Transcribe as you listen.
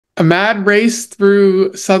A mad race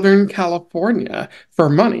through Southern California for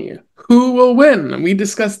money. Who will win? We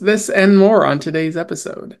discuss this and more on today's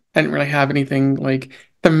episode. I didn't really have anything like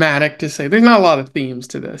thematic to say. There's not a lot of themes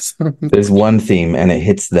to this. There's one theme and it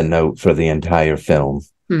hits the note for the entire film.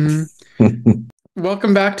 Mhm.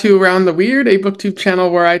 Welcome back to Around the Weird, a booktube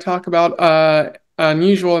channel where I talk about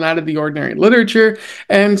unusual and out of the ordinary literature,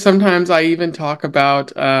 and sometimes I even talk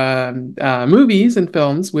about movies and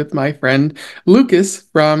films with my friend Lucas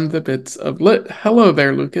from the Bits of Lit. Hello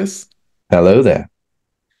there, Lucas. Hello there.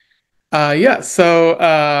 So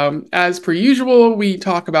as per usual, we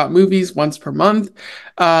talk about movies once per month.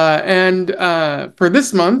 And for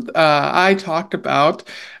this month, I talked about,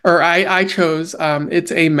 or I chose,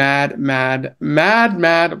 It's a Mad, Mad, Mad,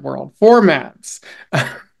 Mad World. Four Mads,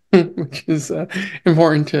 which is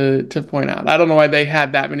important to point out. I don't know why they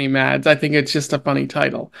had that many Mads. I think it's just a funny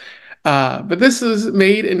title. But this was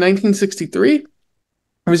made in 1963.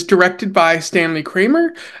 It was directed by Stanley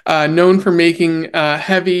Kramer, known for making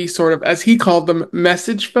heavy, sort of, as he called them,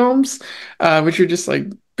 message films, which are just like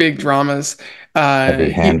big dramas.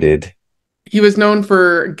 Heavy-handed. He was known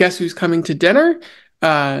for Guess Who's Coming to Dinner,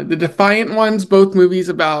 The Defiant Ones, both movies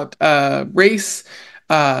about race,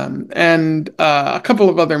 and a couple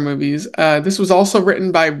of other movies. This was also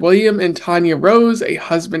written by William and Tanya Rose, a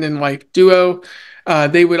husband and wife duo.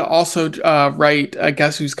 They would also write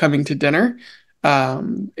Guess Who's Coming to Dinner, a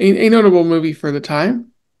notable movie for the time.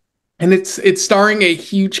 And it's starring a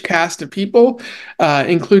huge cast of people,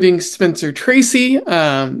 including Spencer Tracy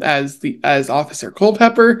as Officer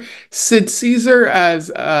Culpepper, Sid Caesar as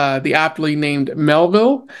the aptly named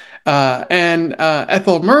Melville, and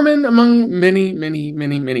Ethel Merman, among many, many,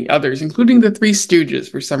 many, many others, including the Three Stooges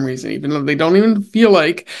for some reason, even though they don't even feel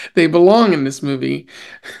like they belong in this movie.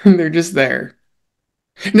 They're just there.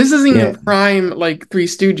 And this isn't Yeah, even prime like Three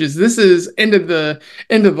Stooges. This is end of the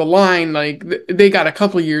line. Like they got a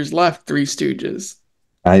couple years left. Three Stooges.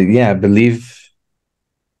 I believe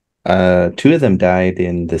two of them died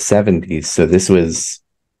in the 70s. So this was,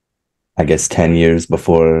 I guess, 10 years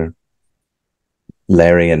before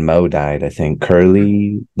Larry and Moe died. I think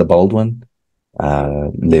Curly, the bald one,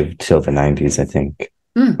 lived till the 90s, I think,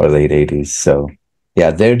 Hmm. or late 80s. So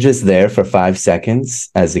yeah, they're just there for 5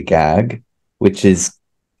 seconds as a gag, which is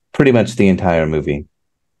pretty much the entire movie.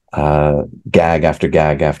 Gag after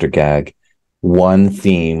gag after gag, one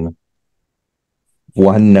theme,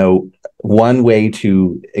 one note, one way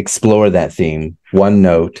to explore that theme, one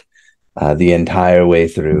note, the entire way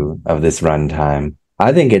through of this runtime.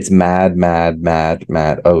 I think it's mad, mad, mad,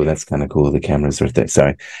 mad. Oh, that's kind of cool. The cameras are thick.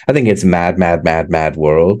 Sorry. I think it's mad, mad, mad, mad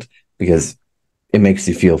world because it makes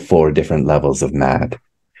you feel four different levels of mad.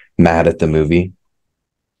 Mad at the movie,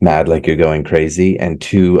 mad like you're going crazy, and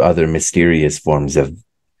two other mysterious forms of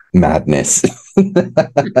madness.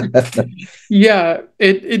 Yeah,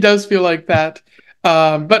 it does feel like that.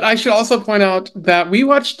 But I should also point out that we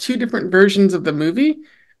watched two different versions of the movie.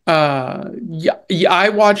 Yeah, I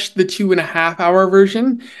watched the 2.5 hour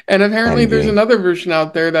version, and apparently there's Envy. another version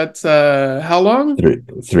out there that's how long?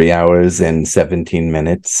 3 hours and 17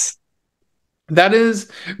 minutes. That is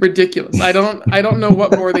ridiculous. I don't know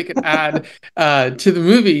what more they could add to the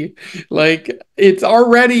movie. Like it's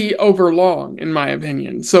already overlong, in my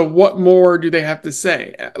opinion. So what more do they have to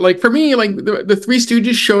say? Like for me, like the Three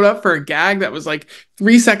Stooges showed up for a gag that was like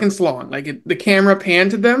 3 seconds long. Like the camera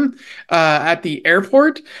panned to them at the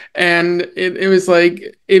airport, and it was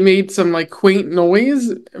like it made some like quaint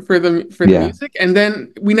noise for the Yeah. music, and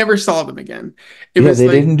then we never saw them again. It Yeah, was they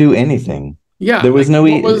like, didn't do anything. yeah, There was like no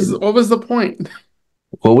what was the point?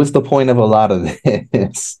 what was the point of a lot of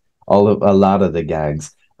this? A lot of the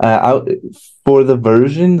gags. For the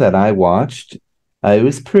version that I watched, it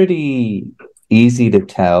was pretty easy to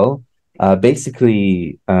tell.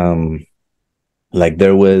 Basically, like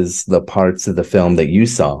there was the parts of the film that you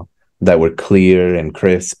saw that were clear and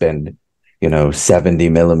crisp and 70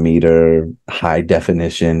 millimeter high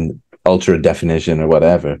definition, ultra definition or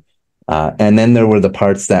whatever. And then there were the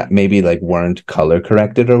parts that maybe like weren't color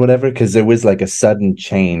corrected or whatever, because there was like a sudden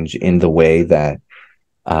change in the way that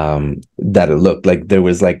it looked. Like there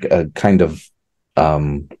was like a kind of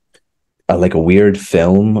like a weird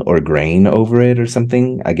film or grain over it or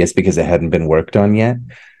something, I guess because it hadn't been worked on yet,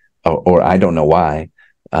 or I don't know why.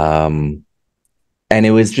 And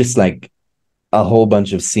it was just like a whole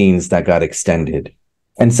bunch of scenes that got extended.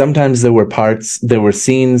 And sometimes there were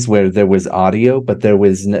scenes where there was audio, but there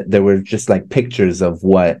were just like pictures of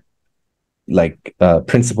what, like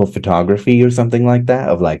principal photography or something like that,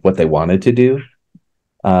 of like what they wanted to do.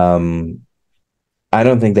 I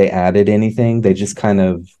don't think they added anything. They just kind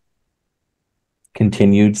of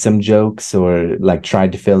continued some jokes or like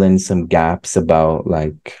tried to fill in some gaps about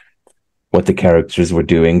like what the characters were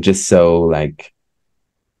doing, just so like,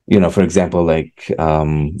 for example, like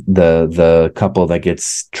the couple that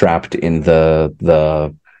gets trapped in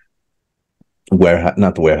the warehouse,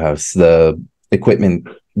 not the warehouse, the equipment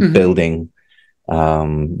Hmm. building.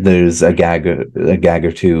 There's a gag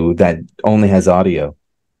or two that only has audio.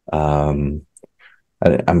 um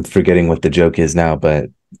I'm forgetting what the joke is now, but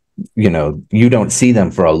you don't see them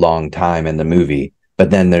for a long time in the movie, but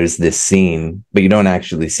then there's this scene, but you don't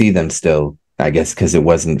actually see them still, I guess because it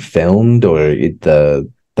wasn't filmed, or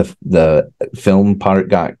the film part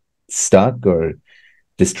got stuck or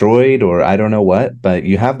destroyed, or I don't know what, but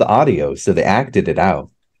you have the audio, so they acted it out.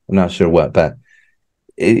 I'm not sure what, but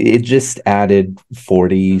it just added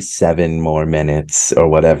 47 more minutes or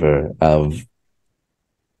whatever of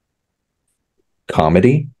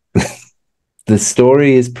comedy. The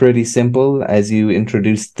story is pretty simple, as you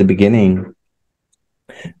introduced at the beginning.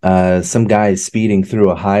 Some guy is speeding through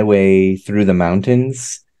a highway through the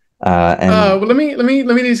mountains. And Well, let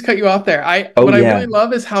me just cut you off there. I oh what I yeah, really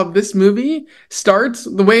love is how this movie starts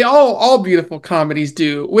the way all beautiful comedies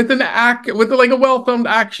do, with an act with like a well-filmed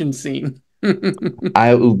action scene.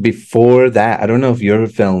 I before that, I don't know if your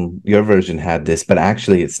version had this, but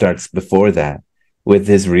actually it starts before that with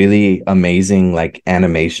this really amazing like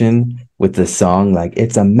animation with the song, like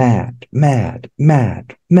it's a mad, mad,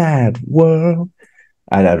 mad, mad world.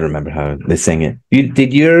 I don't remember how they sing it.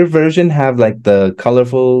 Did your version have like the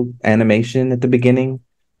colorful animation at the beginning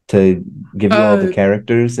to give you all the Uh,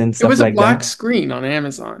 characters and it stuff was a like black that? screen on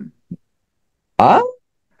Amazon. Ah,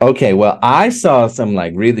 okay. Well, I saw some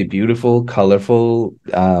like really beautiful, colorful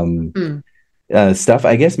Hmm. stuff.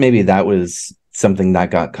 I guess maybe that was something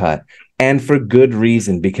that got cut, and for good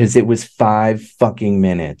reason, because it was 5 fucking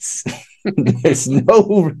minutes. There's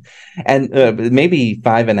no, and maybe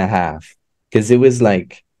 5.5, because it was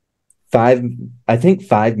like five, I think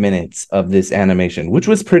 5 minutes of this animation, which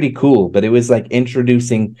was pretty cool, but it was like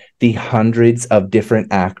introducing the hundreds of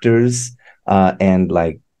different actors and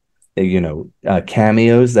like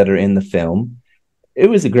cameos that are in the film. It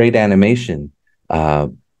was a great animation. uh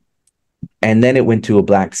and then it went to a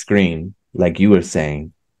black screen, like you were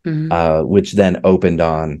saying, Hmm. which then opened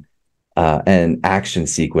on an action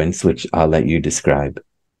sequence, which I'll let you describe.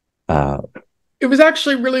 uh It was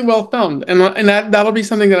actually really well filmed, and that'll be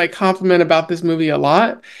something that I compliment about this movie a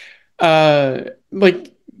lot.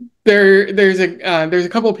 Like there's a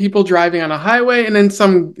couple of people driving on a highway, and then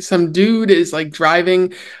some dude is like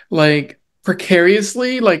driving like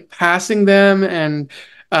precariously, like passing them and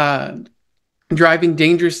uh driving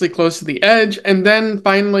dangerously close to the edge. And then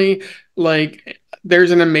finally, like,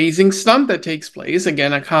 there's an amazing stunt that takes place.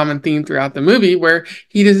 Again, a common theme throughout the movie, where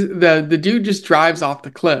the dude just drives off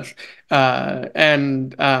the cliff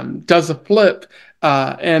and does a flip,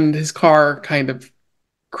 and his car kind of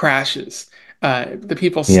crashes. The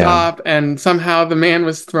people yeah. stop, and somehow the man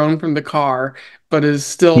was thrown from the car, but is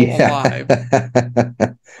still Yeah. alive.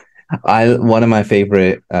 I One of my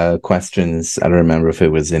favorite questions, I don't remember if it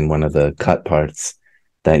was in one of the cut parts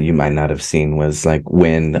that you might not have seen, was like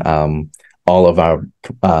when all of our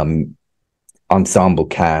um ensemble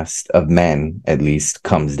cast of men at least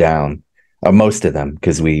comes down, or most of them,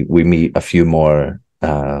 because we meet a few more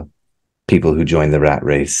people who join the rat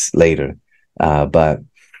race later. But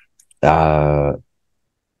uh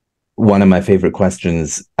one of my favorite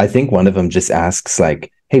questions, I think one of them just asks like,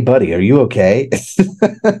 "Hey buddy, are you okay?"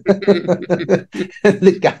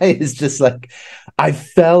 The guy is just like, I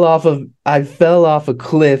fell off a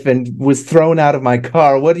cliff and was thrown out of my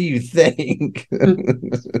car. What do you think?"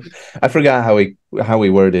 I forgot how he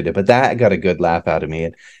worded it, but that got a good laugh out of me.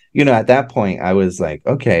 And at that point I was like,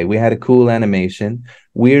 okay, we had a cool animation,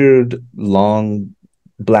 weird long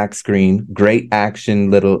black screen, great action,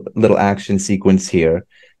 little action sequence here.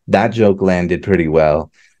 That joke landed pretty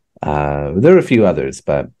well. There were a few others,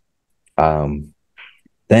 but um,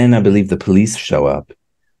 then I believe the police show up,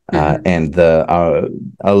 Mhm. and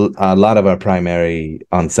a lot of our primary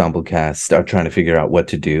ensemble cast are trying to figure out what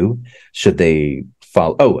to do. Should they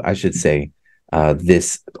follow? Oh, I should say,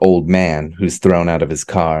 this old man who's thrown out of his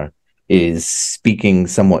car is speaking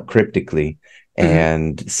somewhat cryptically Mhm.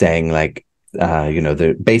 and saying like,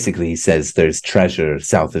 there basically he says there's treasure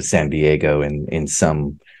south of San Diego in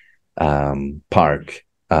some park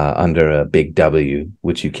under a big W,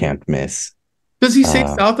 which you can't miss. Does he say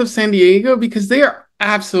Uh, south of San Diego? Because they are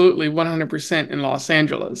absolutely 100% in Los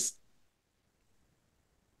Angeles.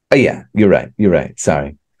 oh yeah, you're right. You're right.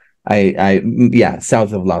 Sorry. Yeah,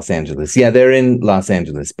 south of Los Angeles. Yeah, they're in Los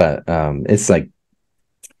Angeles, but it's like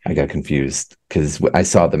I got confused because I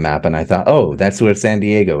saw the map and I thought, oh, that's where San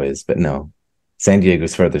Diego is. But no, San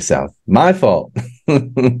Diego's further south. My fault.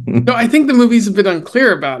 No, I think the movie's a bit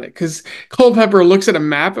unclear about it because Culpepper looks at a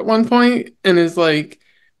map at one point and is like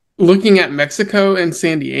looking at Mexico and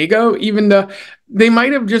San Diego, even though they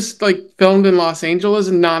might have just like filmed in Los Angeles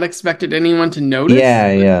and not expected anyone to notice.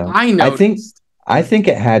 Yeah, But yeah. I I think noticed. I think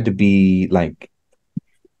it had to be like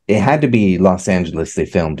it had to be Los Angeles they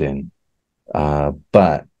filmed in.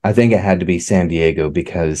 But I think it had to be San Diego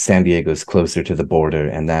because San Diego's closer to the border,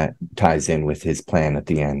 and that ties in with his plan at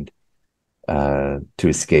the end to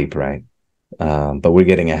escape, right? But we're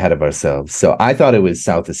getting ahead of ourselves. So I thought it was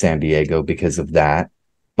south of San Diego because of that,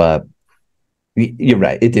 but you're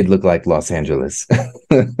right. It did look like Los Angeles.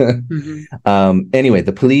 Mhm. Anyway,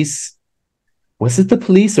 the police. Was it the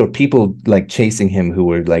police or people like chasing him who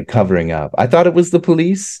were like covering up? I thought it was the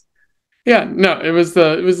police. Yeah, no, it was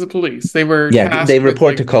the police. They were Yeah, they tasked with report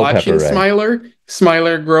like to Culpepper, watching right?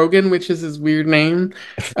 Smiler Grogan, which is his weird name.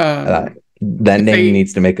 Uh, Um, that because name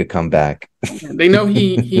needs to make a comeback. they know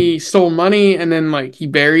he stole money and then like he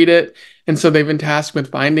buried it, and so they've been tasked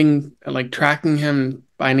with finding like tracking him,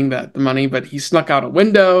 finding that the money, but he snuck out a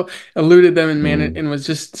window, eluded them, and Mm. and was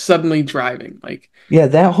just suddenly driving. Like Yeah,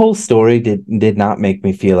 that whole story did not make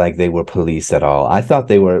me feel like they were police at all. I thought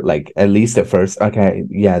they were like at least at first. Okay,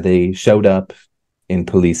 yeah, they showed up in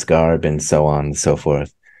police garb and so on and so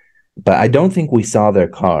forth. But I don't think we saw their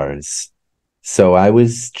cars. So I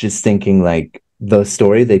was just thinking like the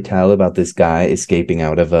story they tell about this guy escaping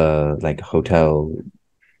out of a like hotel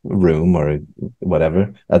room or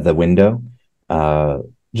whatever at the window uh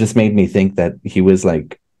just made me think that he was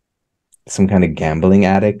like some kind of gambling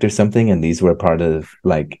addict or something, and these were part of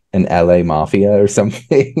like an LA mafia or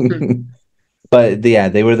something. But yeah,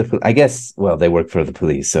 they were I guess, well, they work for the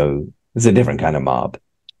police, so it's a different kind of mob.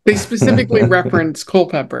 they specifically reference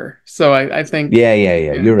Culpepper, so I think Yeah,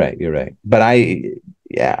 yeah. you're right, you're right. But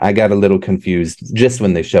yeah, I got a little confused just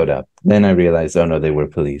when they showed up. Then I realized, oh no, they were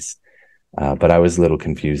police. But I was a little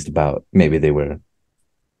confused about maybe they were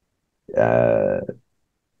uh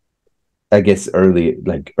I guess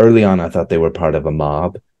early on I thought they were part of a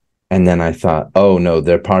mob. And then I thought, oh no,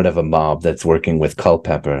 they're part of a mob that's working with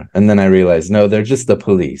Culpepper. And then I realized, no, they're just the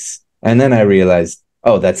police. And then I realized,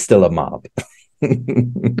 oh, that's still a mob.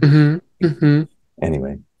 Hmm. Hmm.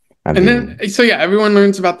 Anyway, I'm And then, being, so yeah, everyone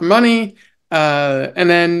learns about the money, and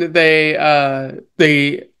then they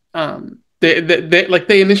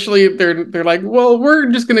initially they're like, well, we're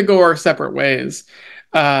just gonna go our separate ways.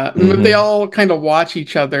 But they mm-hmm, all kind of watch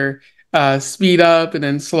each other speed up and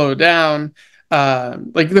then slow down.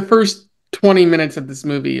 Like the first 20 minutes of this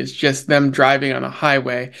movie is just them driving on a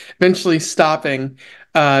highway, eventually stopping.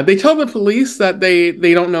 They tell the police that they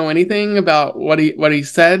don't know anything about what he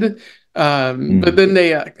said. But mm, then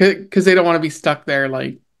because they don't want to be stuck there,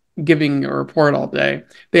 like giving a report all day.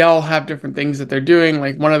 They all have different things that they're doing.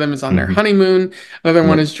 Like one of them is on their mm-hmm, honeymoon. Another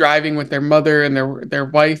one yep, is driving with their mother and their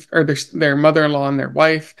wife, or their mother-in-law and their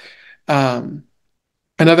wife. Um,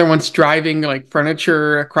 Another one's driving like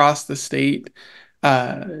furniture across the state.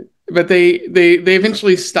 Uh, but they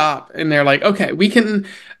eventually stop and they're like, okay, we can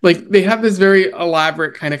like they have this very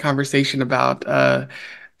elaborate kind of conversation about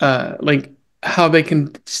like how they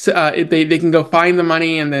can they can go find the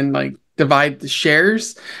money and then like divide the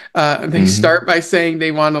shares. And they mm-hmm, start by saying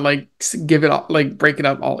they want to like give it all, like break it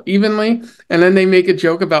up all evenly, and then they make a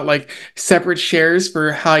joke about like separate shares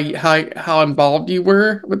for how involved you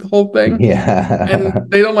were with the whole thing. And yeah.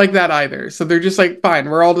 they don't like that either. So they're just like, fine,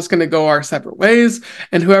 we're all just going to go our separate ways,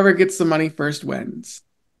 and whoever gets the money first wins.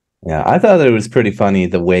 Yeah, I thought it was pretty funny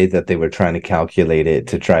the way that they were trying to calculate it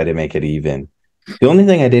to try to make it even. The only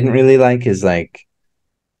thing I didn't really like is like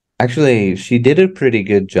actually, she did a pretty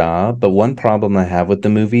good job, but one problem I have with the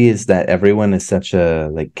movie is that everyone is such a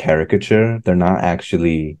like caricature. They're not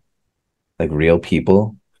actually like real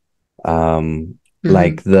people. Mhm.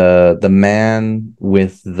 Like the man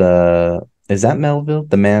with the is that Melville?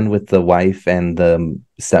 The man with the wife and the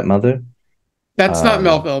stepmother? That's not Um,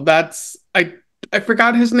 Melville. I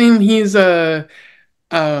forgot his name.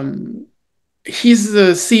 Um he's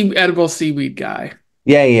the sea edible seaweed guy.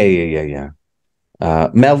 yeah.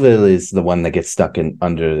 Melville is the one that gets stuck in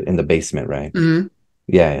under in the basement, right? Hmm.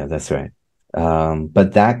 Yeah, that's right.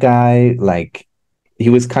 But that guy, like, he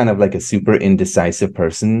was kind of like a super indecisive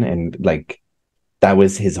person, and like that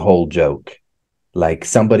was his whole joke. Like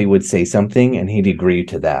somebody would say something and he'd agree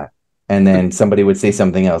to that. And then somebody would say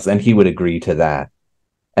something else and he would agree to that.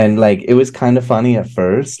 And like it was kind of funny at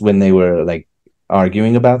first when they were like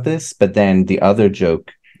arguing about this, but then the other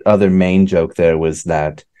main joke there was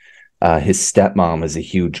that his stepmom is a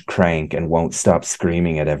huge crank and won't stop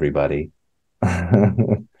screaming at everybody.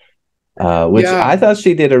 Which Yeah. I thought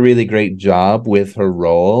she did a really great job with her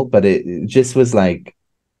role, but it just was like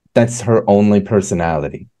that's her only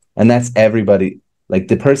personality, and that's everybody. Like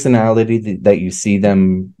the personality that you see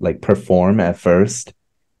them like perform at first,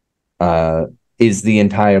 uh, is the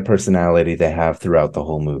entire personality they have throughout the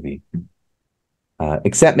whole movie,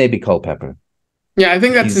 except maybe Culpepper. Yeah, I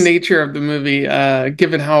think that's the He's nature of the movie,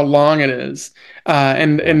 given how long it is, yeah,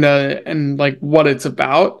 and like what it's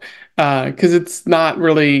about, because it's not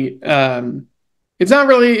really about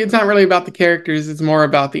the characters. It's more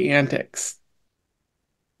about the antics.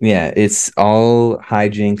 yeah. It's all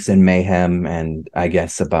hijinks and mayhem, and I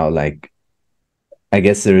guess about like I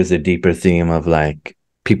guess there is a deeper theme of like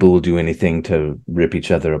people will do anything to rip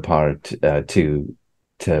each other apart, to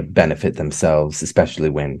benefit themselves, especially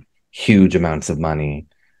when huge amounts of money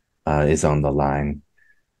is on the line.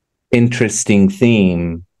 Interesting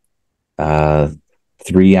theme. Uh,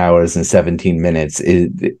 3 hours and 17 minutes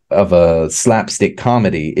of a slapstick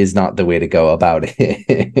comedy is not the way to go about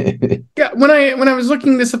it. Yeah, when I was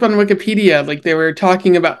looking this up on Wikipedia, like they were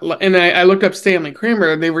talking about, and I looked up Stanley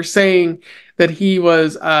Kramer. They were saying that he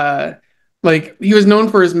was known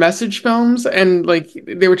for his message films, and like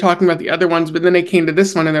they were talking about the other ones, but then they came to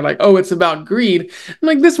this one and they're like, oh, it's about greed. I'm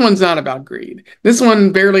like, this one's not about greed. This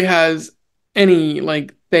one barely has any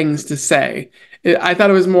like things to say. I thought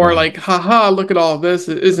it was more Yeah. like, haha, look at all this,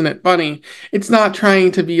 isn't it funny? It's not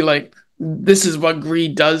trying to be like, this is what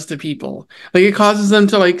greed does to people. Like it causes them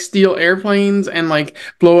to like steal airplanes and like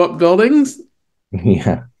blow up buildings.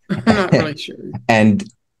 Yeah. I'm not really sure. And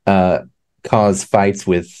uh, cause fights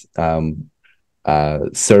with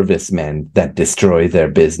servicemen that destroy their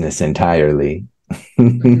business entirely.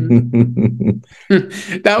 Mhm.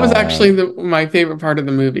 That was uh, actually my favorite part of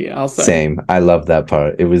the movie, I'll say. Same. I love that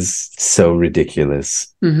part. It was so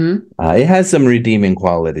ridiculous. Hmm. It has some redeeming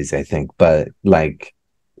qualities, I think, but like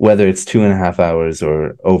whether it's 2.5 hours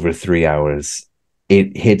or over 3 hours,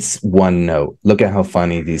 it hits one note. Look at how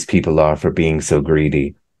funny these people are for being so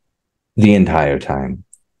greedy the entire time.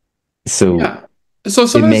 So Yeah. So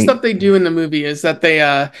some it of the may, stuff they do in the movie is that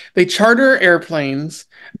they charter airplanes.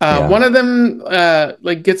 yeah, One of them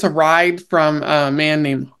like gets a ride from a man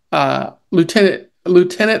named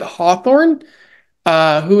Lieutenant Hawthorne,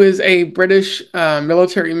 who is a British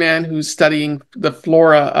military man who's studying the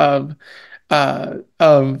flora of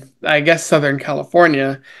I guess Southern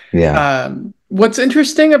California. yeah, What's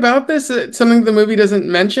interesting about this, it's something the movie doesn't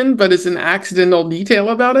mention, but it's an accidental detail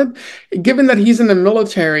about it. Given that he's in the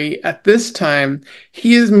military at this time,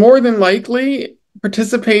 he is more than likely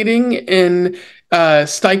participating in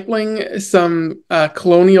stifling some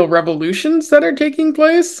colonial revolutions that are taking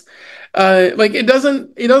place. Like it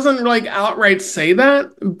doesn't like outright say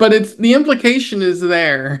that, but it's the implication is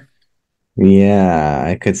there. yeah,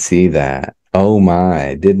 I could see that. Oh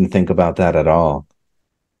my, didn't think about that at all.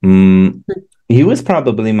 Mm, he was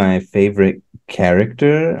probably my favorite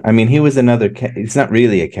character. I mean, he was another. He's not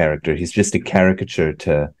really a character. He's just a caricature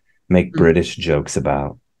to make British jokes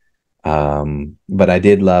about. But I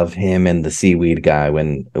did love him and the seaweed guy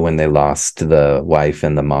when they lost the wife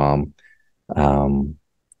and the mom.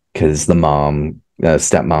 Because the mom,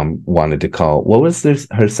 stepmom, wanted to call. What was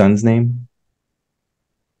her son's name?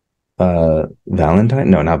 Valentine?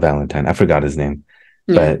 No, not Valentine. I forgot his name.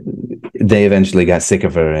 Yeah. But they eventually got sick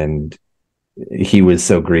of her, and he was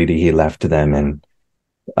so greedy he left them, and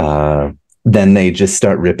uh, then they just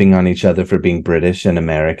start ripping on each other for being British and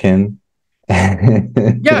American.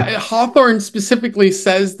 Yeah, Hawthorne specifically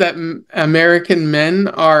says that American men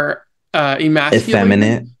are emasculated,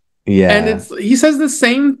 Effeminate. and Yeah. it's he says the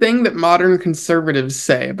same thing that modern conservatives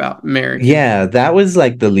say about American Yeah, that was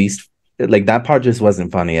like the least, like that part just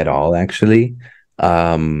wasn't funny at all, actually.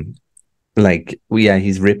 Um, like, yeah,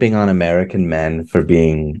 he's ripping on American men for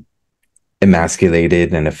being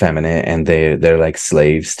emasculated and effeminate, and they're like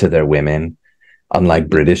slaves to their women, unlike men.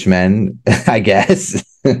 British men, I guess.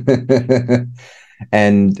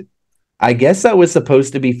 And I guess that was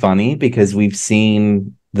supposed to be funny because we've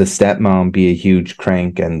seen the stepmom be a huge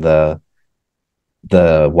crank and the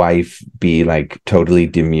wife be like totally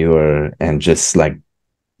demure and just like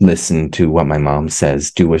listen to what my mom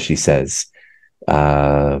says, do what she says.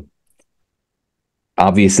 Uh,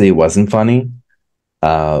 Obviously, it wasn't funny.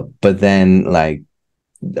 But then, like,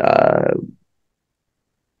 uh,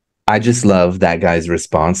 I just love that guy's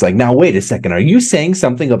response. Like, now, wait a second. Are you saying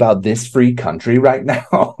something about this free country right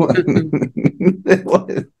now?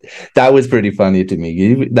 That was pretty funny to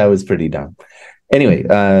me. That was pretty dumb. Anyway,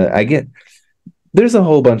 I get. there's a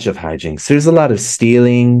whole bunch of hijinks. There's a lot of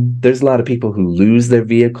stealing. There's a lot of people who lose their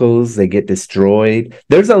vehicles. They get destroyed.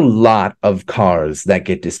 There's a lot of cars that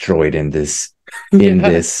get destroyed in Yeah.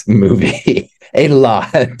 this movie. A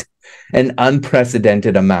lot. An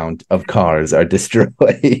unprecedented amount of cars are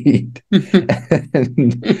destroyed.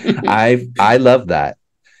 And I love that.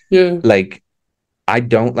 Yeah. Like, I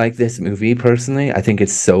don't like this movie personally. I think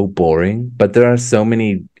it's so boring, but there are so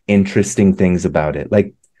many interesting things about it.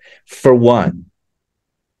 Like, for one,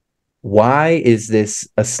 why is this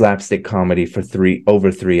a slapstick comedy for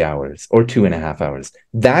over 3 hours or 2.5 hours?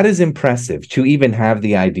 That is impressive to even have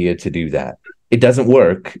the idea to do that. It doesn't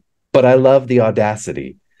work, but I love the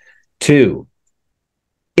audacity. Two,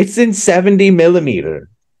 it's in 70 millimeter.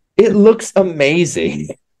 It looks amazing.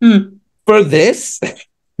 Hmm. For this, that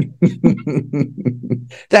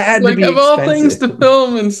had to Like be of all things expensive. to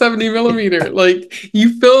film in 70 millimeter, like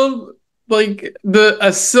you filmed like the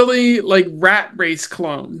a silly like rat race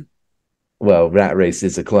clone. Well, Rat Race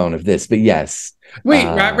is a clone of this, but yes. Wait,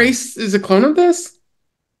 rat Uh, race is a clone of this?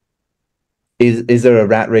 is there a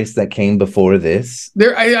Rat Race that came before this?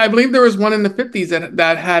 I believe there was one in the 50s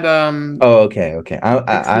that had Oh, okay, okay. like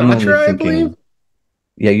I'm only Sinatra, I believe. thinking.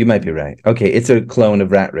 Yeah, you might be right. Okay, it's a clone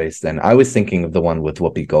of Rat Race then. I was thinking of the one with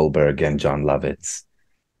Whoopi Goldberg and John Lovitz,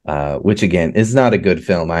 which again is not a good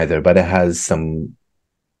film either, but it has some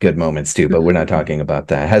good moments too. But we're not Mhm. talking about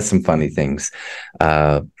that. It has some funny things.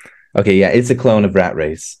 Uh, okay, yeah, it's a clone of Rat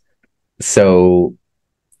Race. So,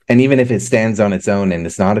 and even if it stands on its own and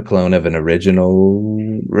it's not a clone of an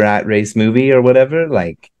original Rat Race movie or whatever,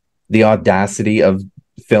 like the audacity of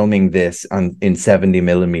filming this in 70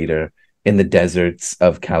 millimeter in the deserts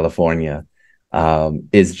of California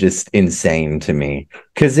is just insane to me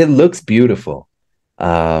because it looks beautiful.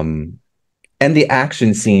 Um, and the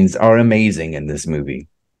action scenes are amazing in this movie.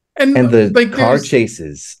 And And the like car there's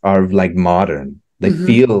chases are like modern. They mhm.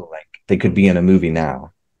 feel like they could be in a movie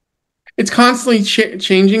now. It's constantly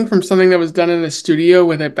changing from something that was done in a studio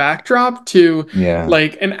with a backdrop to Yeah.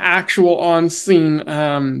 like an actual on-scene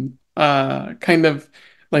kind of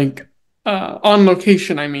like on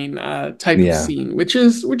location, I mean, type of Yeah. scene, which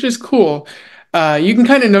is cool. You can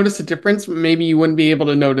kind of notice a difference, but maybe you wouldn't be able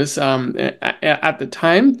to notice at the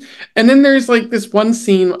time. And then there's like this one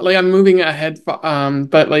scene, like I'm moving ahead,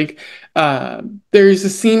 but like uh, there's a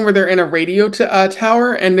scene where they're in a radio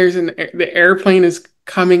tower, and the airplane is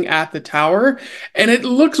coming at the tower, and it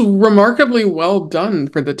looks remarkably well done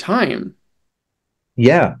for the time.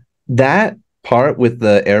 Yeah, that part with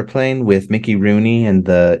the airplane with Mickey Rooney and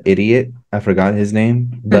the idiot, I forgot his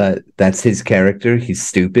name, but that's his character. He's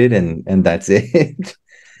stupid and that's it.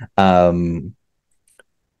 um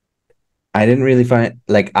I didn't really find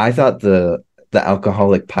like I thought the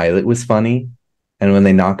alcoholic pilot was funny, and when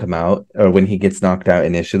they knock him out or when he gets knocked out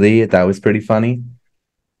initially, that was pretty funny.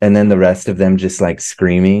 And then the rest of them just like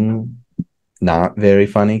screaming, not very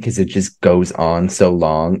funny because it just goes on so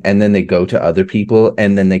long, and then they go to other people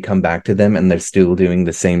and then they come back to them and they're still doing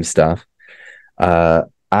the same stuff.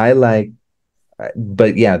 I like,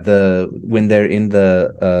 but yeah, the when they're in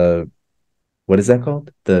the what is that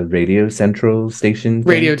called, the radio central station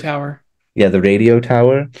Radio thing? tower. Yeah, the radio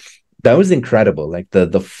tower. That was incredible. Like the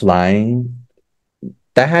flying,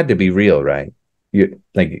 that had to be real, right? You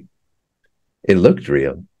like, it looked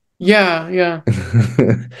real. Yeah, yeah.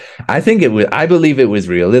 I think it was, I believe it was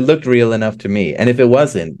real. It looked real enough to me. And if it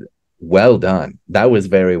wasn't, well done. That was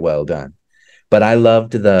very well done. But I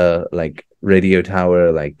loved the like radio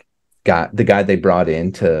tower, like the guy they brought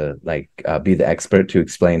in to like be the expert to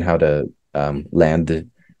explain how to land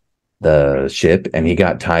the ship. And he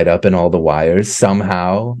got tied up in all the wires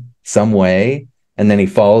somehow, some way. And then he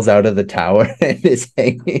falls out of the tower and is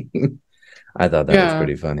hanging. I thought that was Yeah,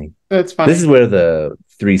 pretty funny. that's This is funny. where the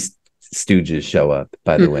Three Stooges show up,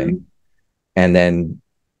 by the way. Hmm. And then,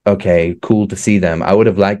 okay, cool to see them. I would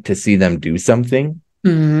have liked to see them do something,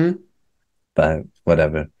 Hmm. but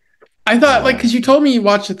whatever. I thought like Uh, because you told me you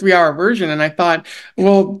watched a 3 hour version, and I thought,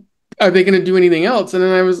 well, are they going to do anything else? And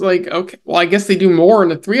then I was like, okay, well, I guess they do more in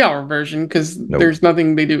the 3 hour version because nope, there's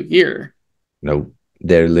nothing they do here. nope.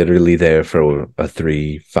 They're literally there for a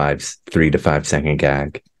 3 to 5 second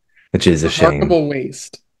gag, which is a shame. Remarkable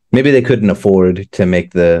waste. Maybe they couldn't afford to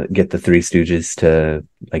get the Three Stooges to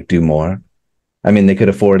like do more. I mean, they could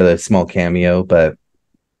afford a small cameo, but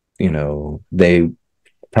they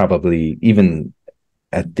probably, even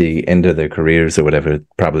at the end of their careers or whatever,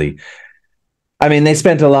 probably, I mean, they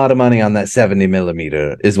spent a lot of money on that 70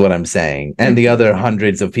 millimeter, is what I'm saying, and the Mhm. other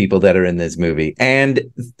hundreds of people that are in this movie. And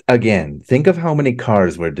again, think of how many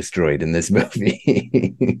cars were destroyed in this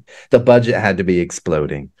movie. The budget had to be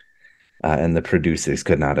exploding. and the producers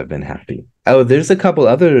could not have been happy. Oh, there's a couple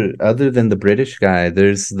other than the British guy.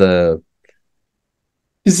 Zillman.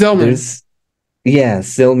 There's yeah,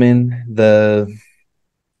 Silman, the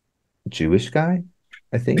Jewish guy,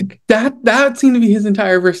 I think. That seemed to be his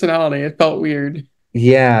entire personality. It felt weird.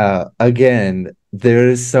 Yeah, again,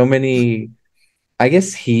 there's so many. I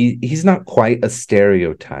guess he's not quite a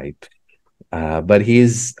stereotype, but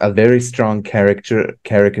he's a very strong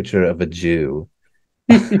caricature of a Jew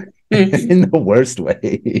in the worst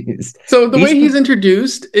ways. So the He's way he's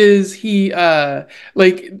introduced is he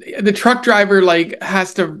like the truck driver like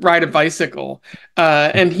has to ride a bicycle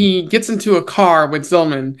and he gets into a car with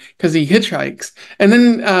Zillman because he hitchhikes. And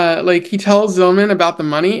then like he tells Zillman about the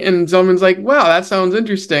money and Zillman's like, "Wow, that sounds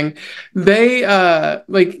interesting." They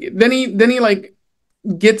like then he like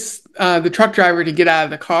gets the truck driver to get out of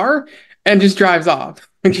the car and just drives off,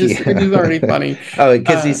 which is already yeah. funny. Oh,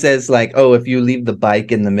 because he Uh says like, "Oh, if you leave the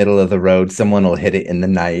bike in the middle of the road, someone will hit it in the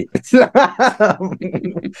night."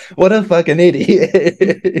 What a fucking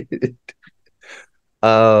idiot!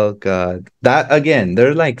 Oh God, that again. There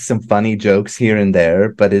are like some funny jokes here and there,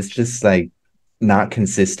 but it's just like not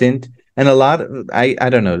consistent. And a lot of I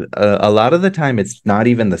don't know. A lot of the time, it's not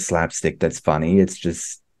even the slapstick that's funny. It's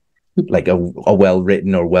just like a well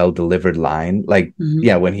written or well delivered line. Like, mhm.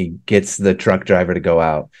 yeah, when he gets the truck driver to go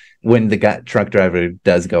out, when the truck driver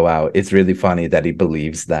does go out, it's really funny that he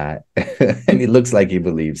believes that, and he looks like he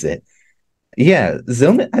believes it. Yeah,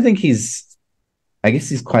 Zillman, I guess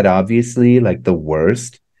he's quite obviously like the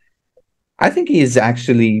worst. I think he is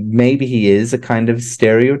actually, maybe he is a kind of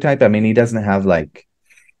stereotype. I mean, he doesn't have like,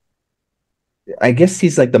 I guess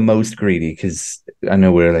he's like the most greedy because I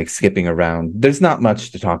know we're like skipping around. There's not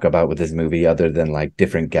much to talk about with this movie other than like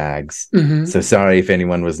different gags. Hmm. So sorry if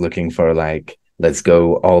anyone was looking for like, let's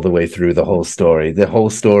go all the way through the whole story. The whole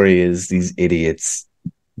story is these idiots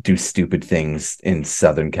do stupid things in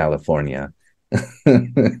Southern California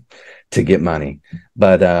to get money.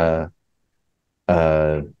 But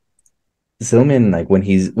uh Zillman, like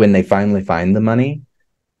when they finally find the money,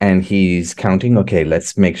 and he's counting, okay,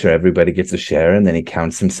 let's make sure everybody gets a share, and then he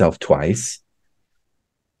counts himself twice.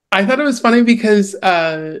 I thought it was funny because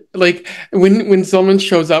like when Zillman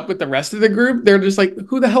shows up with the rest of the group, they're just like,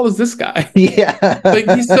 "Who the hell is this guy?" Like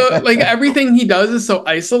he's so Yeah. like everything he does is so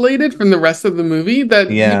isolated from the rest of the movie that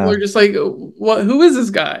people Yeah. are just like, "What? Who is this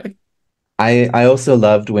guy?" I also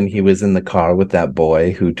loved when he was in the car with that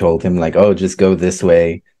boy who told him like, "Oh, just go this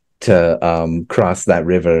way to cross that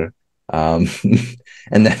river." Um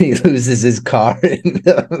and then he loses his car in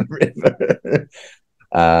the river.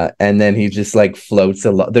 And then he just like floats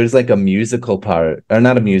a lot. There's like a musical part, or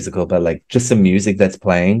not a musical, but like just some music that's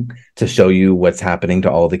playing to show you what's happening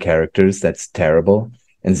to all the characters. That's terrible.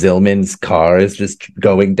 And Zillman's car is just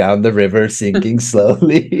going down the river, sinking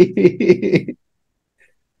slowly.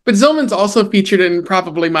 But Zillman's also featured in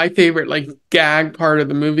probably my favorite like gag part of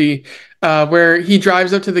the movie, where he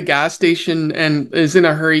drives up to the gas station and is in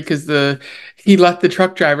a hurry because the he left the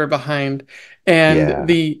truck driver behind, and Yeah.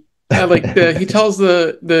 the like the he tells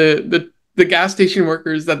the gas station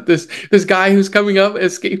workers that this guy who's coming up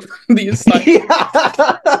escaped from the asylum.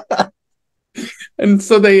 Yeah. And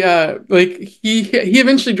so they like he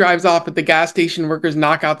eventually drives off, but the gas station workers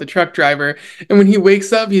knock out the truck driver. And when he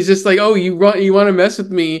wakes up, he's just like, "Oh, you want to mess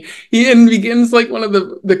with me?" He and begins like one of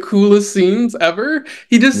the coolest scenes ever.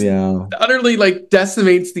 He just Yeah. utterly like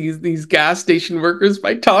decimates these gas station workers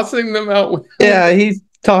by tossing them out. Yeah, he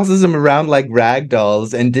tosses them around like rag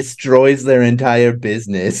dolls and destroys their entire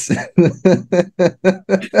business.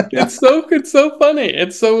 It's so funny.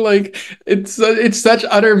 It's so like it's such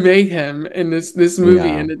utter mayhem in this movie,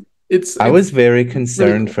 Yeah. and it's I it's was very really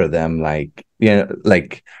concerned cool. for them. Like, you know,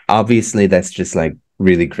 like obviously that's just like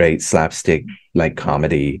really great slapstick, like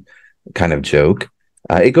comedy kind of joke.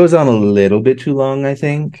 It goes on a little bit too long, I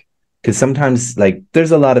think, because sometimes like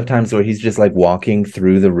there's a lot of times where he's just like walking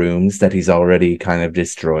through the rooms that he's already kind of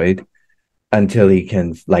destroyed until he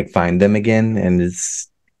can like find them again. And it's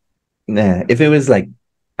nah. If it was like,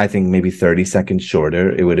 I think maybe 30 seconds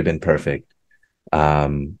shorter, it would have been perfect.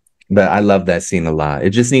 Um, but I love that scene a lot. It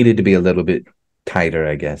just needed to be a little bit tighter,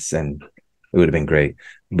 I guess, and it would have been great.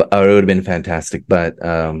 But or it would have been fantastic. But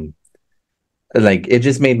like it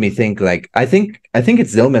just made me think like I think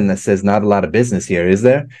it's Zillman that says not a lot of business here, is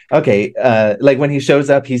there? Okay, like when he shows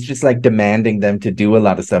up, he's just like demanding them to do a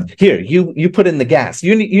lot of stuff. Here, you put in the gas.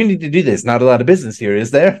 You need to do this. Not a lot of business here,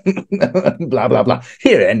 is there? Blah blah blah.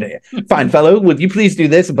 Here, and fine fellow, would you please do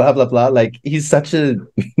this? Blah blah blah. Like he's such a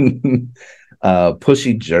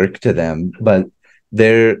pushy jerk to them, but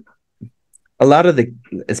they're a lot of the,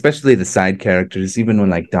 especially the side characters, even when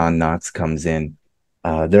like Don Knotts comes in.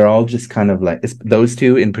 They're all just kind of like those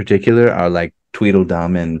two in particular are like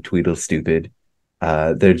Tweedledum and Tweedlestupid.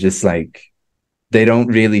 They're just like they don't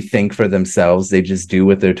really think for themselves. They just do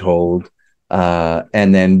what they're told,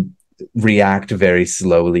 and then react very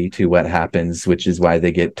slowly to what happens, which is why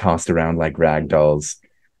they get tossed around like rag dolls,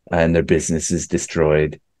 and their business is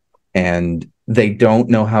destroyed. And they don't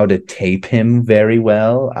know how to tape him very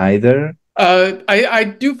well either.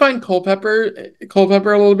 I do find Culpepper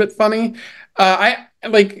a little bit funny. I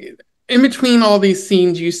like in between all these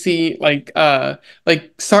scenes, you see like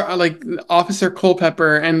Officer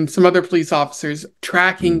Culpepper and some other police officers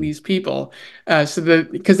tracking Mm, these people, so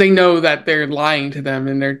that because they know that they're lying to them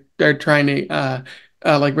and they're trying to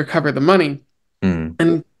like recover the money. mm,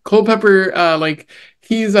 And Culpepper, like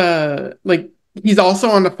he's also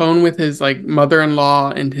on the phone with his like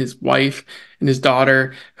mother-in-law and his wife and his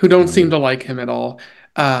daughter, who don't seem mm. to like him at all.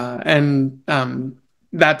 And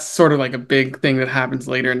that's sort of like a big thing that happens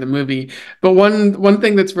later in the movie. But one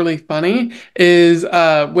thing that's really funny is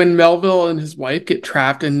when Melville and his wife get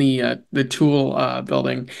trapped in the tool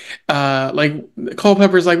building. Like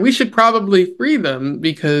Culpepper's like, we should probably free them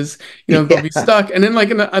because they'll be Yeah. stuck. And then like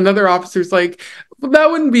another officer's like, well,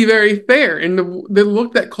 that wouldn't be very fair. And the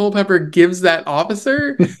look that Culpepper gives that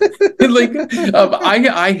officer, like,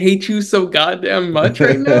 I hate you so goddamn much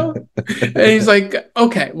right now. And he's like,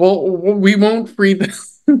 okay, well, we won't free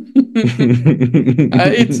this.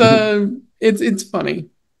 It's funny.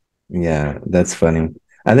 Yeah, that's funny.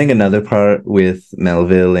 I think another part with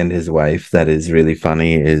Melville and his wife that is really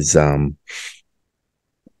funny is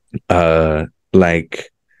uh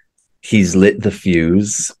like he's lit the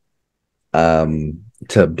fuse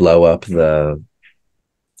to blow up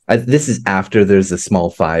this is after there's a small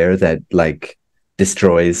fire that like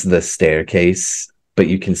destroys the staircase, but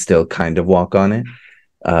you can still kind of walk on it.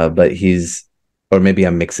 But he's, or maybe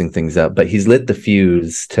I'm mixing things up, but he's lit the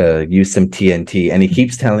fuse to use some TNT, and he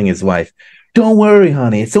keeps telling his wife, "Don't worry,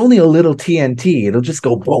 honey, it's only a little TNT. It'll just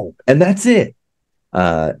go boom, and that's it."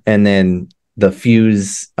 And then the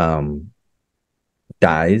fuse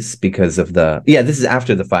dies because of this is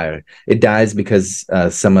after the fire. It dies because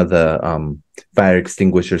some of the fire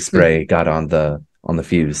extinguisher spray got on the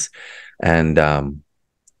fuse, and uh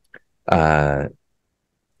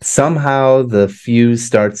somehow the fuse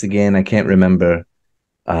starts again. I can't remember.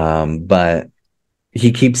 But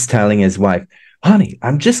he keeps telling his wife, "Honey,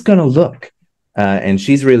 I'm just gonna look." And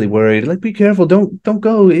she's really worried. Like, be careful! Don't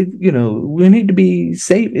go. We need to be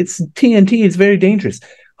safe. It's TNT. It's very dangerous.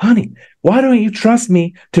 Honey, why don't you trust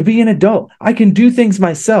me to be an adult? I can do things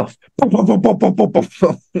myself.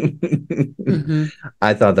 Hmm.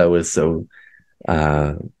 I thought that was so.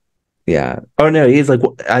 Uh, yeah. Oh no, he's like.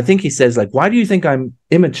 I think he says like, "Why do you think I'm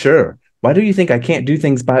immature? Why do you think I can't do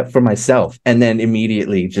things for myself?" And then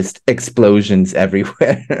immediately just explosions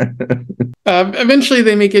everywhere. Eventually,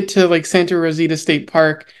 they make it to like Santa Rosita State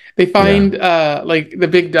Park. They Yeah. find like the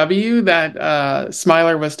big W that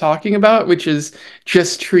Smiler was talking about, which is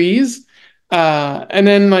just trees. And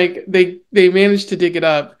then like they manage to dig it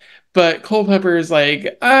up, but Culpepper is like,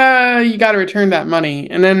 you got to return that money.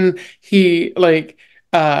 And then he like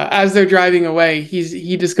as they're driving away,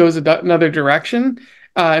 he just goes another direction.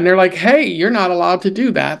 And they're like, "Hey, you're not allowed to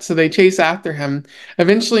do that." So they chase after him.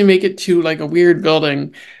 Eventually, make it to like a weird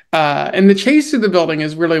building, and the chase through the building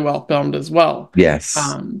is really well filmed as well. Yes.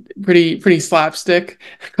 Pretty slapstick,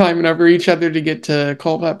 climbing over each other to get to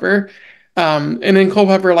Culpepper. And then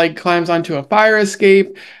Culpepper like climbs onto a fire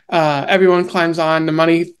escape. Everyone climbs on. The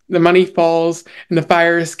money falls, and the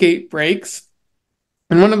fire escape breaks.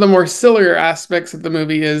 And one of the more sillier aspects of the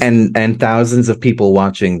movie is, And thousands of people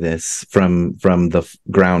watching this from the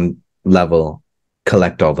ground level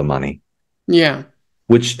collect all the money, yeah,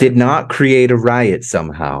 which did not create a riot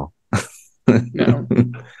somehow. no.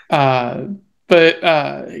 Uh, but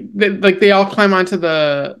like they all climb onto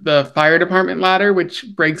the fire department ladder, which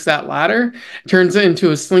breaks that ladder, turns it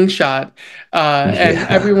into a slingshot, and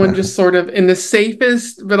everyone Yeah. just sort of in the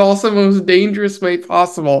safest but also most dangerous way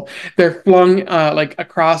possible, they're flung like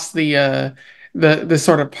across the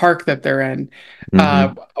sort of park that they're in.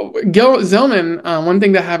 Uh, Hmm. Gil Zillman, one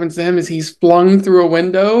thing that happens to him is he's flung through a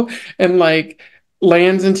window and like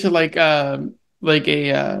lands into like a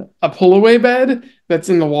pull away bed that's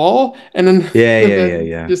in the wall, and then Yeah, the yeah, bed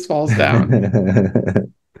yeah, just falls down. yeah.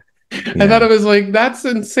 I thought Yeah. it was like that's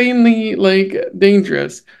insanely like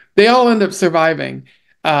dangerous. They all end up surviving,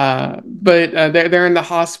 but they're in the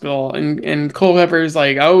hospital, and Culpepper's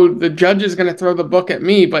like, "Oh, the judge is gonna throw the book at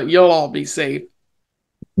me, but you'll all be safe."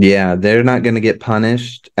 Yeah, they're not going to get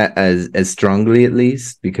punished as strongly, at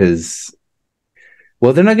least, because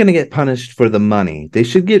Well, they're not going to get punished for the money. They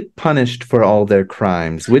should get punished for all their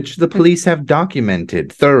crimes, which the police have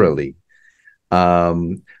documented thoroughly.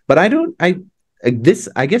 But I don't. I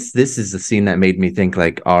guess this is the scene that made me think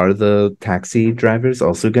like, are the taxi drivers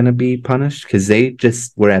also going to be punished? Because they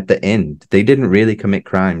just were at the end. They didn't really commit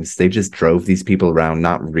crimes. They just drove these people around,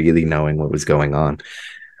 not really knowing what was going on.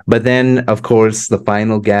 But then, of course, the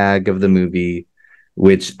final gag of the movie,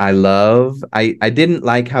 which I love. I didn't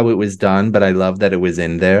like how it was done, but I love that it was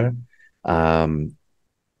in there. Um,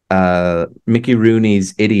 Mickey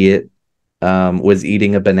Rooney's idiot was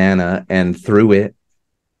eating a banana and threw it,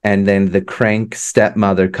 and then the crank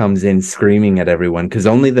stepmother comes in screaming at everyone because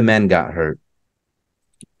only the men got hurt,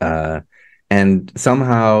 uh, and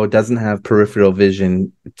somehow doesn't have peripheral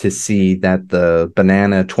vision to see that the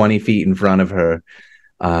banana 20 feet in front of her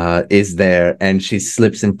is there, and she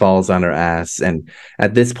slips and falls on her ass. And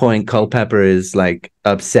at this point, Culpepper is like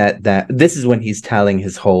upset that this is when he's telling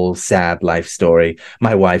his whole sad life story.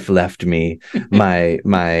 My wife left me.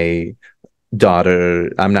 My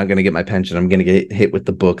daughter, I'm not going to get my pension. I'm going to get hit with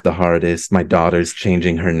the book the hardest. My daughter's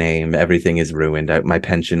changing her name. Everything is ruined. My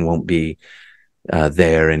pension won't be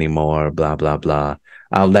there anymore. Blah, blah, blah.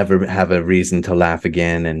 I'll never have a reason to laugh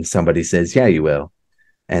again. And somebody says, yeah, you will.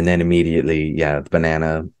 And then immediately, yeah, the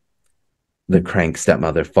banana, the crank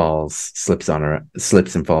stepmother slips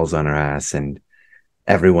and falls on her ass, and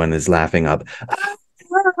everyone is laughing up.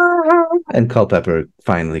 And Culpepper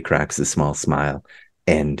finally cracks a small smile.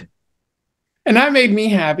 End. And that made me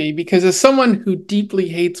happy because as someone who deeply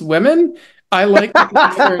hates women, I like that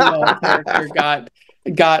the Sternwell character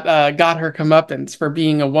got her comeuppance for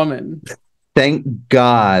being a woman. Thank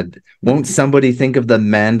God. Won't somebody think of the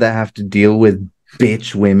men that have to deal with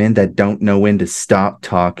bitch women that don't know when to stop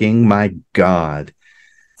talking? My God.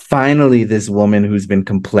 Finally, this woman who's been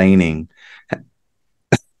complaining.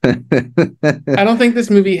 I don't think this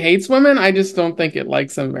movie hates women. I just don't think it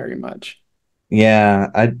likes them very much. Yeah,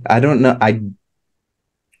 I don't know.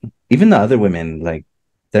 Even the other women, like,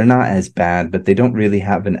 they're not as bad, but they don't really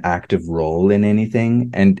have an active role in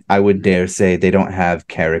anything. And I would dare say they don't have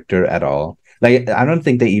character at all. Like, I don't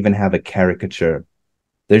think they even have a caricature.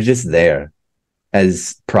 They're just there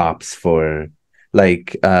as props for,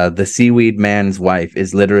 like, the seaweed man's wife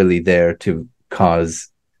is literally there to cause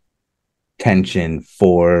tension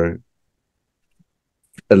for,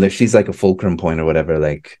 she's like a fulcrum point or whatever,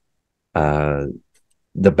 like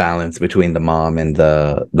the balance between the mom and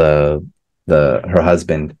the her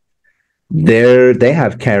husband. They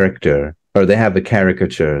have character, or they have a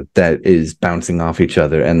caricature that is bouncing off each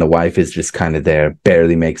other, and the wife is just kind of there,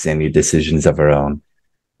 barely makes any decisions of her own,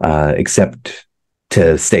 except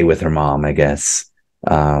to stay with her mom, I guess.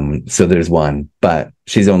 So there's one, but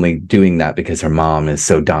she's only doing that because her mom is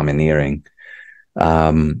so domineering.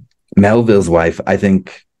 Melville's wife, I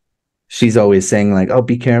think she's always saying like, "Oh,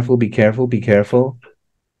 be careful, be careful, be careful,"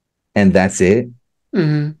 and that's it.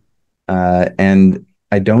 Mm-hmm. And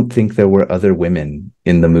I don't think there were other women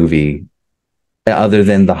in the movie other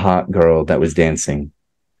than the hot girl that was dancing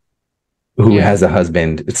who has a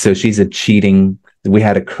husband. So she's a cheating. We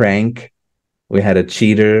had a crank, we had a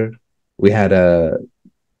cheater, we had a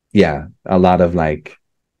lot of like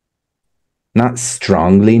not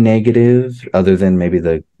strongly negative, other than maybe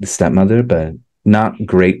the stepmother, but not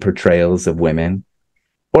great portrayals of women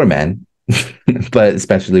or men, but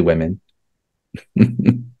especially women.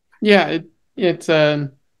 Yeah, it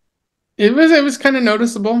was kind of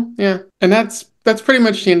noticeable. Yeah, and that's pretty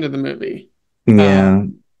much the end of the movie. Yeah,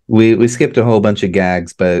 we skipped a whole bunch of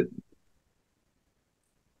gags, but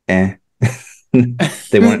they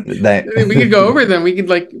weren't that. We could go over them. We could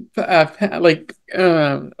like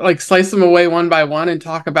slice them away one by one and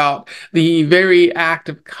talk about the very act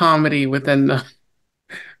of comedy within them.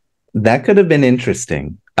 That could have been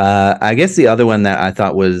interesting. I guess the other one that I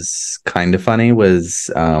thought was kind of funny was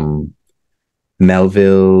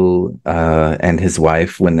Melville and his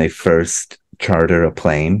wife when they first charter a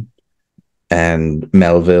plane, and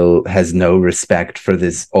Melville has no respect for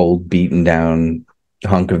this old beaten down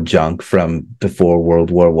hunk of junk from before World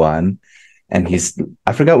War One. And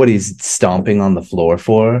I forgot what he's stomping on the floor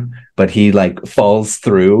for, but he like falls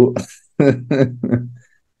through.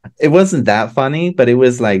 It wasn't that funny, but it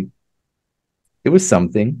was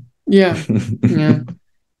something. Yeah. Yeah.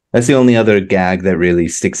 That's the only other gag that really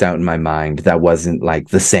sticks out in my mind that wasn't like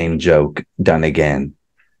the same joke done again.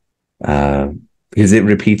 Because it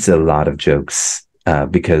repeats a lot of jokes,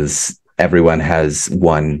 because everyone has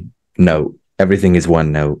one note. Everything is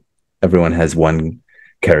one note. Everyone has one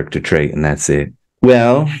character trait, and that's it.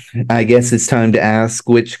 Well, I guess it's time to ask,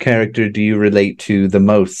 which character do you relate to the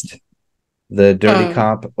most? The dirty Uh,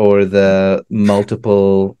 cop or the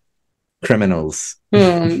multiple criminals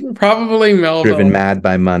Probably driven Melville. mad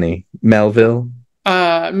by money? Melville?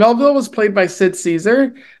 Melville was played by Sid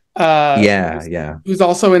Caesar, uh, Yeah, yeah. who's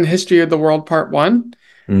also in History of the World Part One.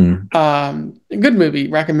 Mm. A good movie,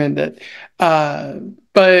 recommend it. Uh,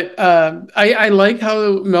 but I like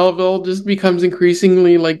how Melville just becomes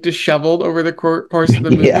increasingly like disheveled over the course of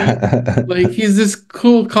the movie. Yeah. Like he's this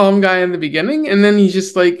cool, calm guy in the beginning, and then he's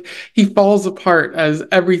just like he falls apart as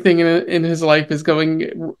everything in his life is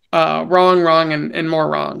going wrong, wrong, and more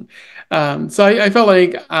wrong. So I felt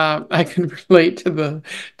like I could relate to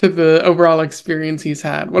the overall experience he's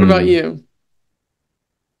had. What about Mm. you?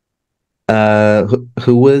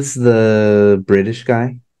 Who was the British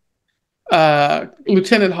guy?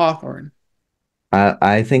 Lieutenant Hawthorne.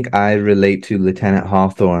 I think I relate to Lieutenant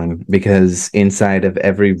Hawthorne because inside of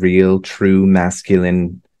every real, true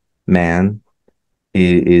masculine man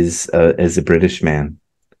is a British man.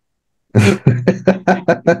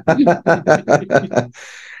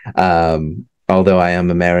 Although I am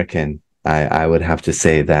American, I would have to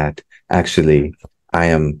say that actually I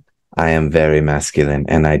am I am very masculine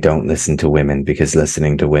and I don't listen to women because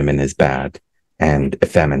listening to women is bad and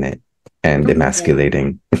effeminate and Yeah,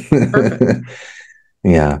 emasculating. perfect.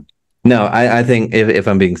 Yeah. No, I think if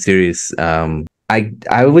I'm being serious,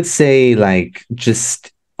 I would say like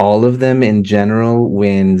just all of them in general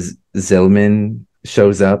when Zillman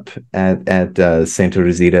shows up at Santa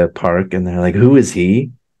Rosita Park and they're like, who is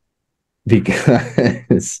he?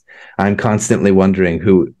 Because I'm constantly wondering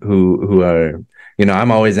who are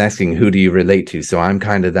I'm always asking who do you relate to? So I'm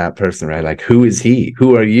kind of that person, right? Like who is he?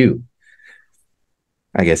 Who are you?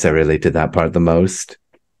 I guess I relate to that part the most.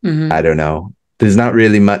 I Hmm. don't know. There's not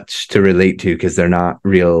really much to relate to because they're not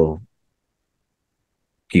real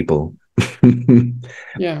people.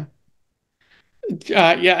 Yeah.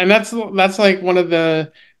 Yeah, and that's like one of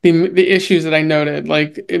the issues that I noted.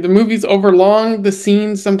 Like the movie's overlong, the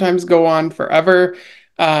scenes sometimes go on forever,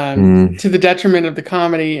 Mm, to the detriment of the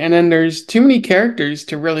comedy. And then there's too many characters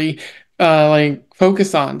to really like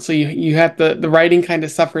focus on. So you have the writing kind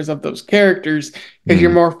of suffers of those characters because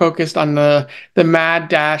you're mm. more focused on the mad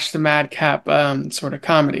dash, the madcap sort of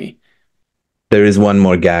comedy. There is one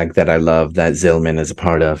more gag that I love that Zillman is a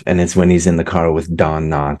part of, and it's when he's in the car with Don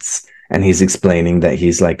Knotts and he's explaining that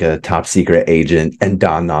he's like a top secret agent, and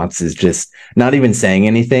Don Knotts is just not even saying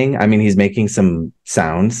anything. I mean, he's making some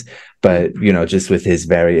sounds, but just with his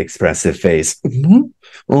very expressive face.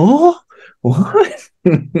 Oh, what?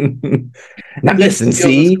 Now And then he listen,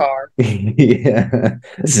 steals his see? car. Yeah.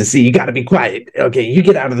 Listen, see, you gotta be quiet. Okay, you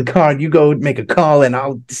get out of the car, you go make a call, and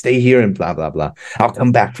I'll stay here and blah blah blah. I'll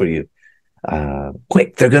come back for you.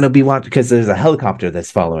 Quick, they're gonna be watching because there's a helicopter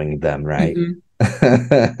that's following them, right? Hmm.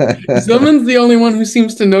 Zillman's the only one who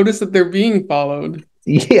seems to notice that they're being followed.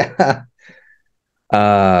 Yeah.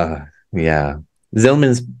 Yeah.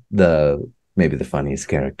 Zillman's the maybe the funniest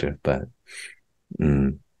character, but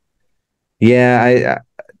mm, yeah,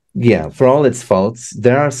 yeah, for all its faults,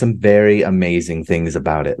 there are some very amazing things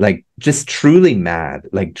about it. Like just truly mad,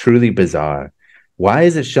 like truly bizarre. Why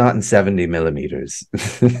is it shot in 70 millimeters?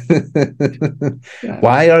 Yeah.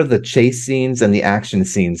 Why are the chase scenes and the action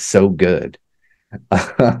scenes so good?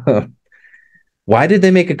 Why did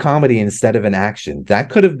they make a comedy instead of an action? That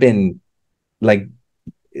could have been like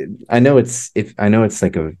I know it's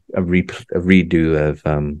like a redo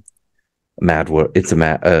of Mad War. It's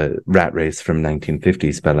a Rat Race from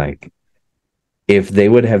 1950s, but like if they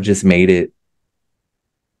would have just made it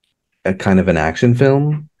a kind of an action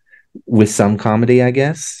film with some comedy, I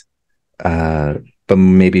guess, uh, but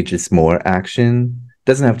maybe just more action.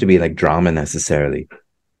 Doesn't have to be like drama necessarily.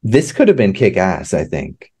 This could have been kick ass, I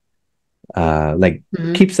think. Like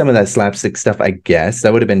keep Hmm. some of that slapstick stuff, I guess.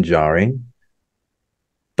 That would have been jarring,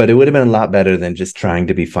 but it would have been a lot better than just trying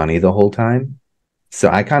to be funny the whole time. So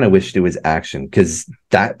I kind of wished it was action because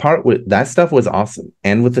that stuff was awesome.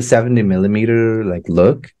 And with the 70 millimeter like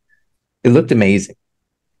look, it looked amazing.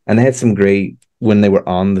 And they had some great when they were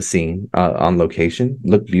on the scene, on location,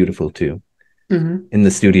 looked beautiful too. Hmm. In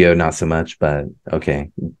the studio, not so much, but okay,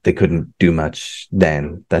 they couldn't do much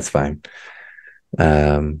then. That's fine.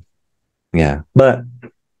 Um, yeah, but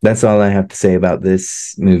that's all I have to say about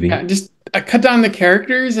this movie. Yeah, just I cut down the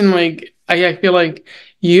characters and like I feel like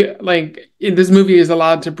this movie is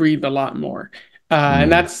allowed to breathe a lot more.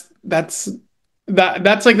 And Mm,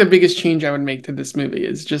 that's like the biggest change I would make to this movie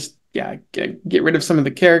is just yeah, get rid of some of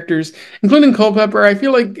the characters, including Culpepper. I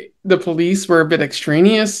feel like the police were a bit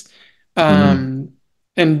extraneous. mm. Um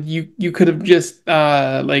and you could have just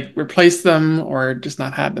like replaced them or just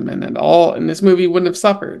not had them in at all, and this movie wouldn't have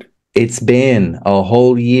suffered. It's been a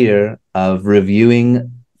whole year of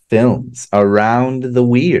reviewing films around the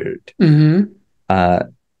weird. Mm-hmm. Uh,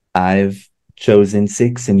 I've chosen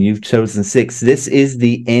six and you've chosen six. This is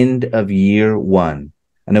the end of year one.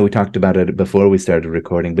 I know we talked about it before we started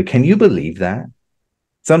recording, but can you believe that?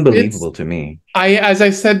 It's It's unbelievable to me. as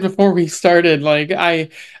I said before we started, like I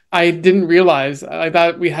didn't realize. I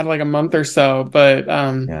thought we had like a month or so, but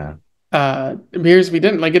Yeah. it appears we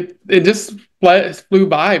didn't. Like it just flew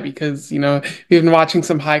by because, we've been watching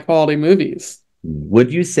some high quality movies.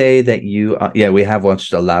 Would you say that yeah, we have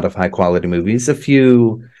watched a lot of high quality movies. A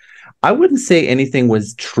few, I wouldn't say anything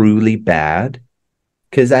was truly bad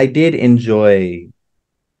because I did enjoy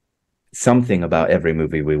something about every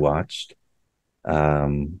movie we watched.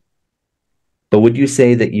 Um, but would you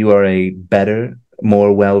say that you are a better,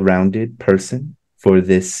 more well rounded person for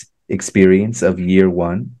this experience of year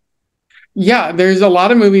one? Yeah, there's a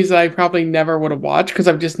lot of movies that I probably never would have watched because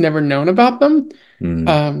I've just never known about them. Mm.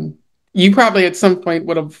 Um, you probably at some point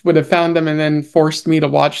would have found them and then forced me to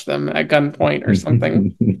watch them at gunpoint or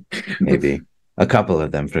something. Maybe a couple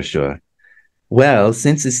of them for sure. Well,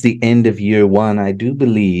 since it's the end of year one, I do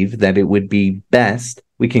believe that it would be best.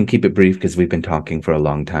 We can keep it brief because we've been talking for a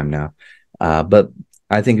long time now. But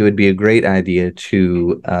I think it would be a great idea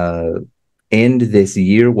to end this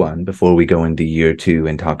year one before we go into year two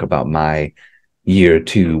and talk about my year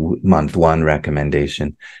two, month one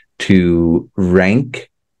recommendation to rank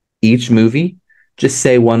each movie. Just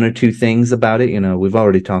say one or two things about it. We've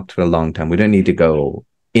already talked for a long time. We don't need to go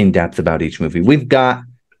in depth about each movie. We've got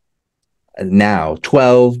now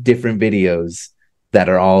 12 different videos that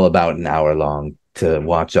are all about an hour long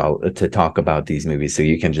to talk about these movies, so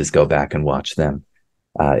you can just go back and watch them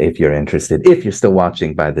if you're interested, if you're still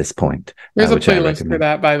watching by this point, There's a which I playlist for recommend.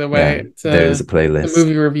 that, by the Yeah, way. It's there's a a playlist.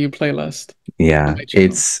 movie review playlist on Yeah, my channel.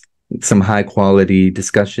 it's some high quality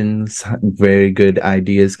discussions, very good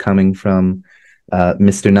ideas coming from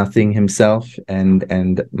Mr. Nothing himself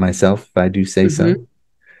and myself, if I do say so.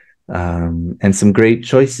 Hmm. And some great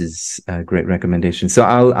choices, great recommendations. So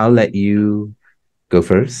I'll let you go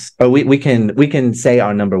first. Oh, we can say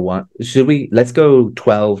our number one. Should we? Let's go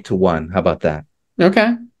 12 to 1. How about that?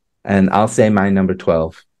 Okay. And I'll say my number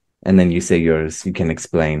 12, and then you say yours. You can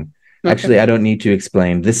explain. Okay. Actually, I don't need to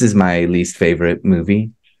explain. This is my least favorite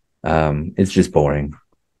movie. It's just boring.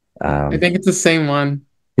 I Um, think it's the same one.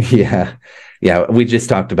 yeah, yeah. We just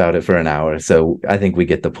talked about it for an hour, so I think we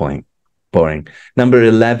get the point. Boring. Number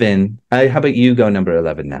 11. How about you go number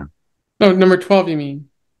 11 now? Oh, number 12, you mean?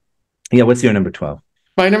 Yeah, what's your number 12?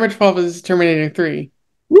 My number 12 is Terminator 3.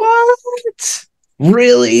 What?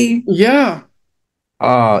 Really? Yeah.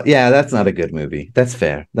 Oh, yeah, that's not a good movie. That's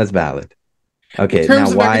fair. That's valid. In Okay, now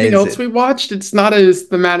terms of why everything is else it? we watched, it's not as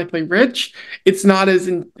thematically rich. It's not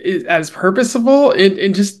as purposeful. It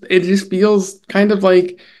just feels kind of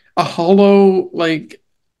like a hollow like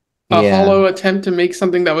a Yeah, hollow attempt to make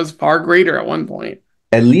something that was far greater at one point.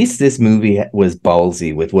 at least this movie was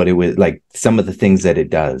ballsy with what it was like, some of the things that it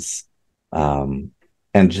does. Um,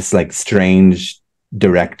 and just like strange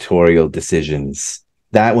directorial decisions.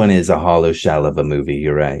 That one is a hollow shell of a movie,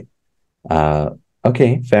 you're right. Uh,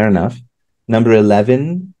 okay, fair enough. Number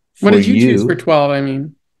 11 What for did you choose for you. 12, I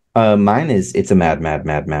mean? Mine is It's a Mad, Mad,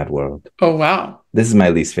 Mad, Mad World. Oh, wow. This is my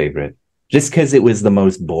least favorite, just because it was the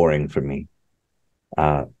most boring for me.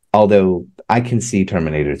 Uh, Although I can see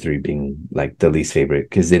Terminator 3 being like the least favorite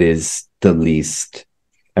because it is the least.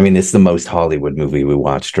 I mean, it's the most Hollywood movie we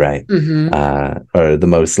watched, right? Hmm. Or the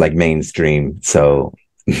most like mainstream. So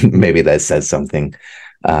maybe that says something.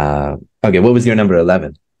 Okay, what was your number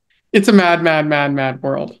 11? It's a mad, mad, mad, mad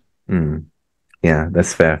world. Mm, yeah,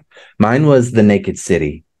 that's fair. Mine was The Naked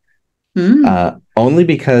City. Mm. Only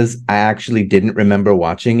because I actually didn't remember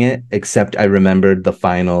watching it, except I remembered the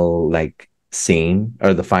final like scene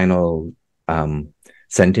or the final um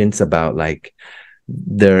sentence about like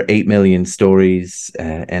there are 8 million stories,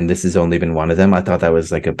 and this has only been one of them. I thought that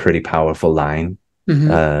was like a pretty powerful line.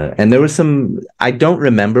 Hmm. And there was some, I don't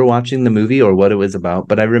remember watching the movie or what it was about,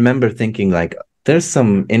 but I remember thinking like there's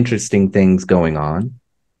some interesting things going on,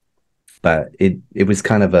 but it was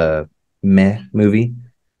kind of a meh movie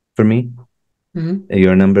for me. Hmm.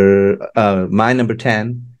 My number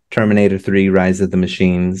 10, Terminator 3, Rise of the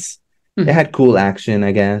Machines. It Hmm. had cool action,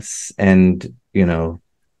 I guess. And,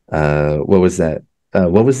 what was that?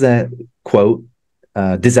 What was that quote?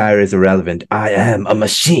 Desire is irrelevant. I am a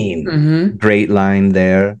machine. Hmm. Great line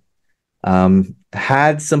there.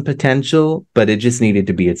 Had some potential, but it just needed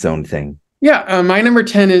to be its own thing. Yeah, my number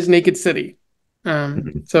 10 is Naked City.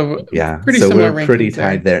 Mhm. So Yeah. pretty So similar we're pretty rankings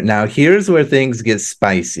tied there. there. Now, here's where things get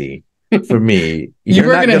spicy for me. You You're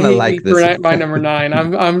are not gonna going to hate me like for this my one. number 9.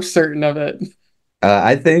 I'm certain of it.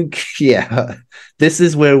 I think, yeah, this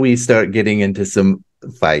is where we start getting into some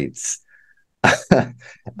fights.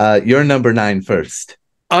 You're number nine first.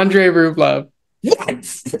 Andrei Rublev.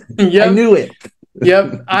 Yes, I Yep. knew it.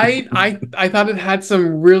 Yep, I thought it had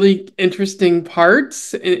some really interesting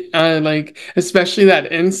parts, like especially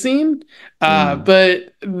that end scene. Mm,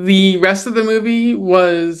 But the rest of the movie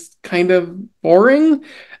was kind of boring.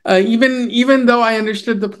 Even though I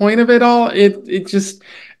understood the point of it all, it just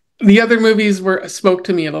the other movies were spoke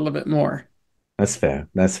to me a little bit more. that's fair.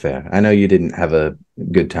 That's fair. I know you didn't have a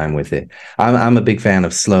good time with it. I'm a big fan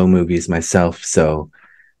of slow movies myself, so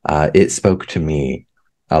it spoke to me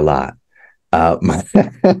a lot. My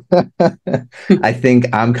I think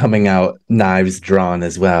I'm coming out knives drawn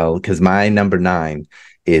as well because my number nine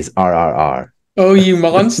is RRR. Oh, you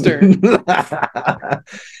monster!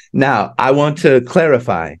 Now, I want to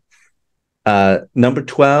clarify. Number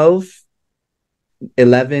 12,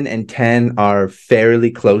 11, and 10 are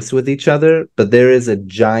fairly close with each other, but there is a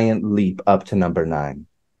giant leap up to number nine.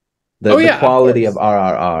 The Oh the yeah, of quality of course.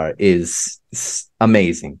 RRR is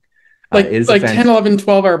amazing. It is a Like fan. 10, 11,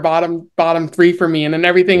 12 are bottom three for me, and then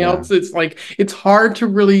everything Yeah, else it's like it's hard to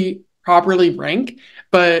really properly rank,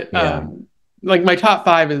 but yeah. like my top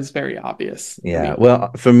five is very obvious for Yeah, me.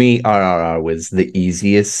 well, for me, RRR was the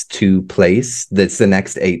easiest to place. That's the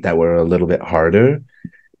next eight that were a little bit harder.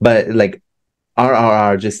 But like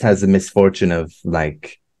RRR just has the misfortune of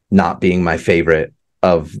like not being my favorite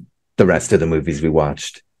of the rest of the movies we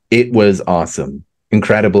watched. It was awesome.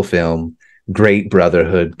 Incredible film, great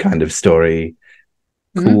brotherhood kind of story,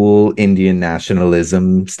 Hmm. cool Indian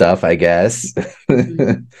nationalism stuff, I guess.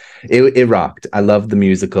 It rocked. I love the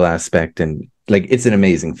musical aspect and like it's an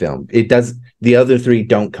amazing film. It does the other three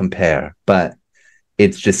don't compare, but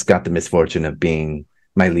it's just got the misfortune of being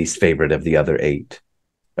my least favorite of the other eight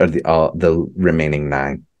or the remaining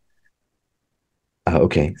nine.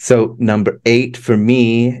 Okay, so number eight for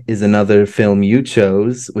me is another film you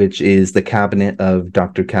chose, which is The Cabinet of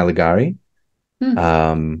Dr. Caligari. Hmm.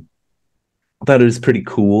 Um, I thought it was pretty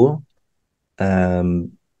cool.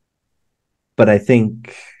 Um, but I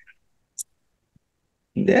think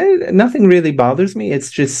nothing really bothers me.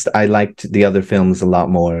 It's just I liked the other films a lot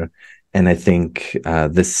more, and I think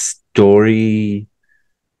the story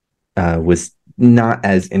was not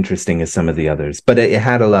as interesting as some of the others, but it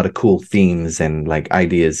had a lot of cool themes and like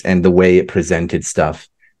ideas, and the way it presented stuff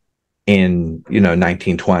in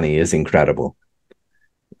 1920 is incredible.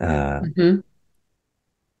 Uh, Hmm.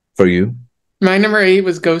 for you, My number eight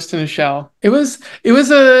was Ghost in a Shell. It was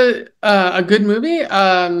a good movie,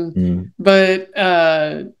 mm, but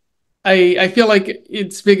I feel like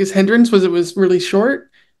its biggest hindrance was it was really short.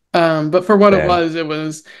 But for what fair. it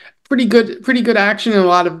was pretty good action and a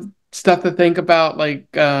lot of stuff to think about,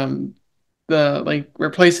 like the like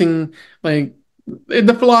replacing like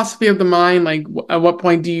the philosophy of the mind. Like at what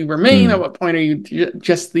point do you remain? At Mm, what point are you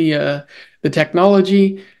just the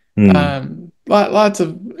technology? mm, Lots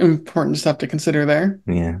of important stuff to consider there.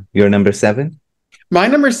 yeah, you're number seven. My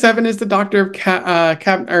number seven is the Doctor of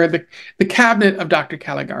or the Cabinet of Dr.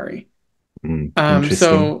 Caligari. Interesting.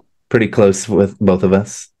 So Pretty close with both of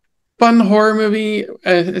us. fun horror movie,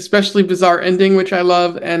 especially bizarre ending, which I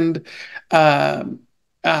love, and uh,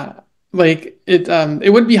 uh, like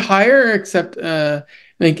it would be higher, except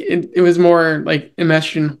like it was more like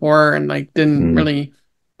enmeshed in horror and like didn't Mm, really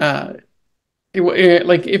uh,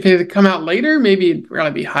 like if it had come out later, maybe it'd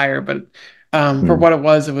probably be higher, but for mm. what it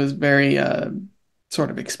was very sort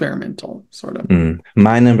of experimental, sort of.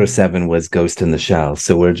 My number seven was Ghost in the Shell,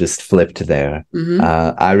 so we're just flipped there. Hmm.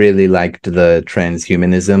 I really liked the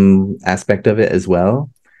transhumanism aspect of it as well,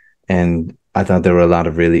 and I thought there were a lot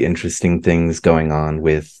of really interesting things going on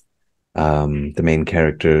with the main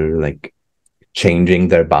character, like changing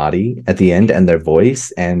their body at the end and their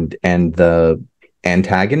voice, and the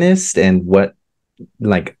antagonist and what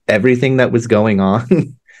like everything that was going on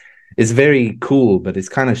is very cool, but it's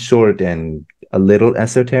kind of short and a little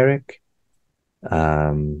esoteric.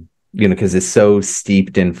 Because it's so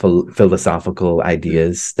steeped in philosophical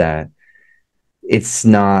ideas that it's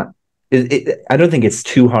not. I don't think it's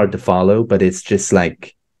too hard to follow, but it's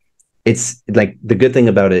like the good thing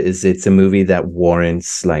about it is it's a movie that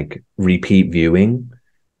warrants like repeat viewing,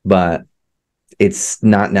 but it's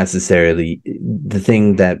not necessarily the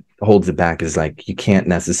thing that holds it back is like you can't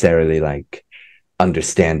necessarily like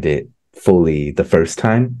understand it fully the first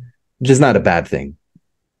time, which is not a bad thing.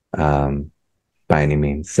 Um, by any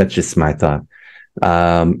means. That's just my thought.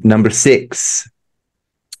 Number six.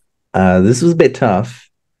 This was a bit tough.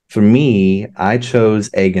 For me, I chose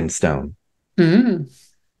Egg and Stone. Hmm.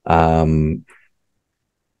 Um,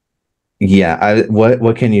 Yeah,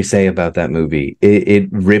 what can you say about that movie? It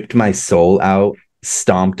ripped my soul out,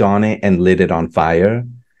 stomped on it, and lit it on fire.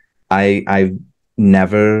 I've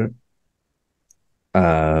never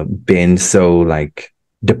been so like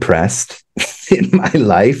depressed in my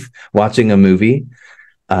life watching a movie.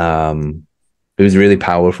 It was a really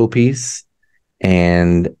powerful piece,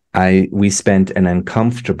 and I we spent an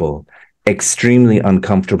uncomfortable, extremely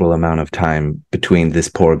uncomfortable amount of time between this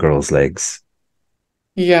poor girl's legs.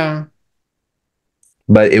 Yeah.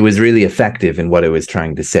 But it was really effective in what it was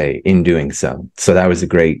trying to say in doing so. So that was a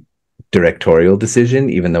great directorial decision,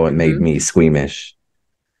 even though it made Mhm. me squeamish.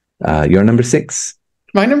 Your number six.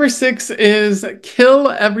 My number six is Kill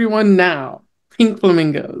Everyone Now, Pink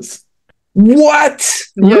Flamingos. What?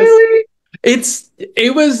 Yes. Really?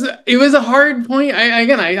 It was a hard point.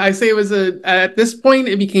 I say it was a at this point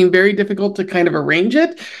it became very difficult to kind of arrange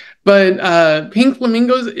it, but Pink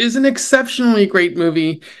Flamingos is an exceptionally great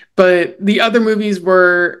movie, but the other movies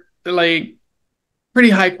were like pretty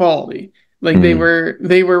high quality. Like they Mm, were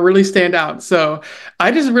they were really stand out. So I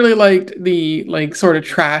just really liked the like sort of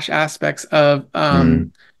trash aspects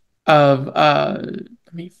mm. of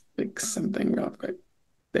let me fix something real quick.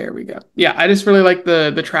 There we go. Yeah, I just really like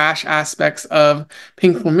the trash aspects of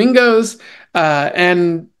Pink Flamingos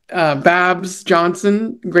and Babs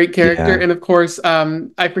Johnson, great character, Yeah. and of course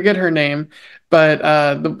I forget her name, but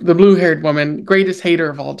the blue-haired woman, greatest hater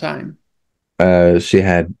of all time. She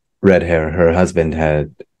had red hair. Her husband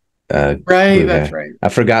had Right, blue that's hair. right.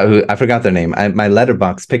 I forgot their name. My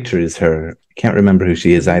letterbox picture is her. I can't remember who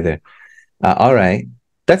she is Mhm. either. All right.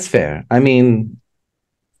 That's fair. I mean,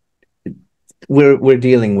 we're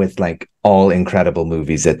dealing with like all incredible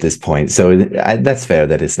movies at this point. So that's fair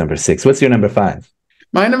that it's number six. What's your number five?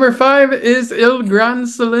 My number five is Il Gran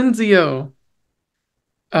Silenzio.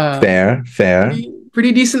 Uh, Fair, fair.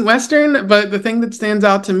 pretty decent Western, but the thing that stands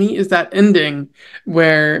out to me is that ending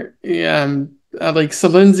where like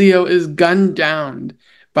Silenzio is gunned down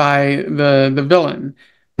by the villain.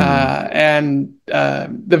 Mm. And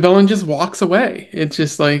the villain just walks away. It's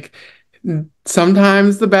just like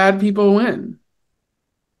sometimes the bad people win.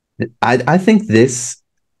 I think this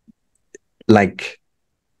like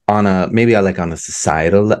on a maybe I like on a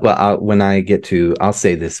societal well when I get to I'll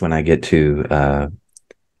say this when I get to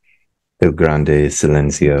Il Grande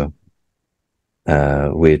Silencio,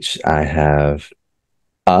 which I have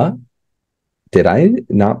did I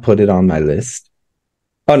not put it on my list?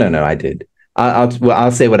 Oh no, I did.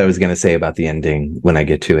 I'll say what I was going to say about the ending when I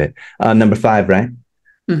get to it. Number five, right?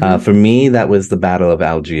 Hmm. For me, that was the Battle of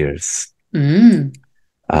Algiers. Mm.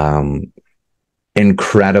 Um,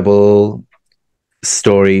 Incredible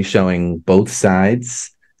story showing both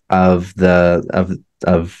sides of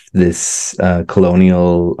this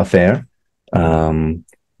colonial affair.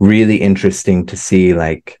 Really interesting to see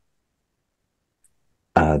like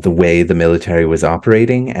the way the military was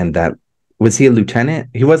operating, and that was he a lieutenant?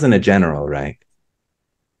 He wasn't a general, right?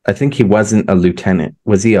 I think he wasn't a lieutenant.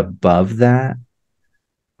 Was he above that?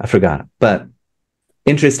 I forgot. But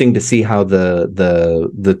interesting to see how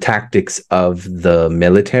the tactics of the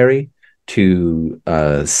military to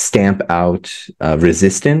stamp out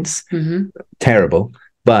resistance. Hmm. Terrible,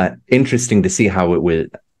 but interesting to see how it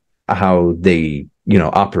would how they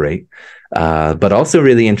operate. But also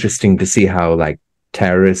really interesting to see how like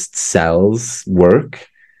terrorist cells work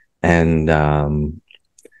and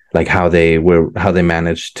like how they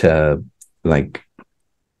managed to like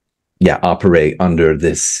operate under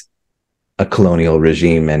this a colonial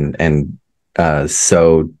regime and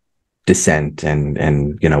so dissent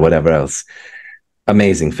and whatever else.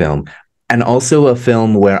 Amazing film. And also a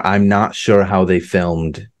film where I'm not sure how they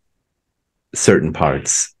filmed certain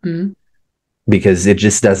parts Hmm. because it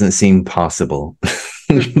just doesn't seem possible.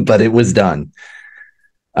 But it was done.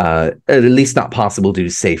 At least not possible to do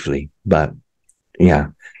safely. But yeah.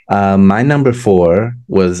 My number four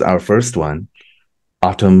was our first one,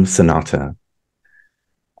 Autumn Sonata.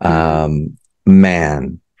 Hmm.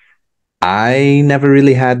 Man, I never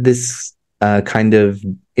really had this kind of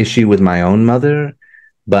issue with my own mother,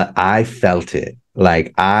 but I felt it.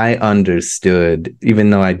 Like I understood, even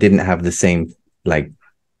though I didn't have the same like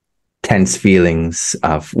tense feelings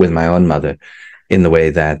of with my own mother in the way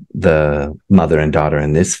that the mother and daughter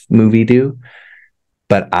in this movie do.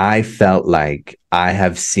 But I felt like I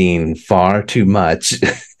have seen far too much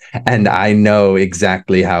and I know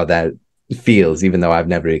exactly how that feels, even though I've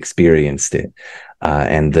never experienced it.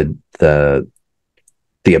 And the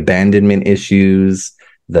abandonment issues,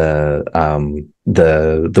 the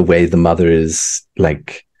way the mother is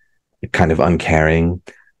like kind of uncaring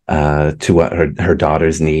to what her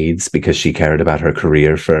daughter's needs because she cared about her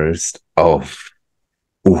career first. Oh,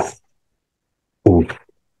 oof.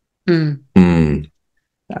 Hmm. Mm.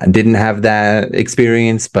 I didn't have that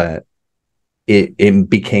experience, but it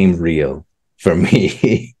became real for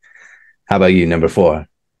me. How about you, number four?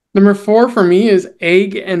 Number four for me is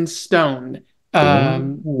Egg and Stone.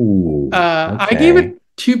 Um, Ooh, I gave okay. it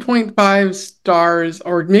 2.5 stars,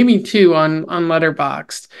 or maybe two on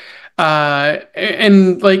Letterboxd.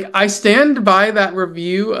 And like I stand by that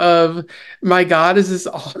review of my God, is this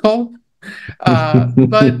awful?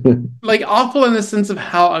 But like awful in the sense of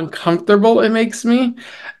how uncomfortable it makes me.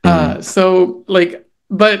 Mm, So like,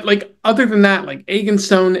 but like other than that, like Egg and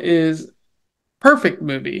Stone is perfect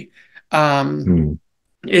movie. Um,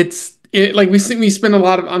 mm, like we spend a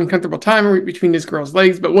lot of uncomfortable time between this girl's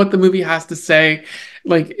legs, but what the movie has to say,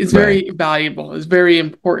 like, is right. very valuable, is very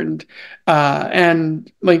important,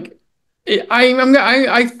 and like.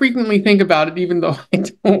 I frequently think about it, even though I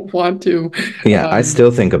don't want to. Yeah, I Um,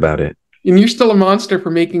 still think about it. and you're still a monster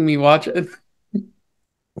for making me watch it.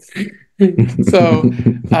 So,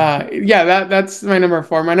 yeah, that's my number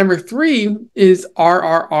four. My number three is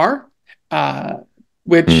RRR, uh,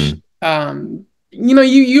 which Mm,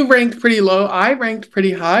 you ranked pretty low. I ranked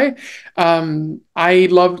pretty high. I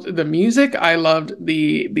loved the music. I loved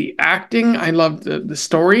the acting. I loved the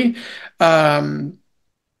story. Um,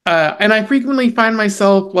 and I frequently find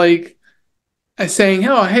myself like saying,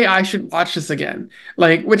 "Oh, hey, I should watch this again."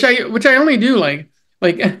 Like, which I only do like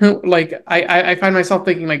like I find myself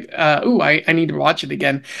thinking like, "Ooh, I need to watch it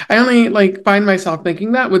again." I only like find myself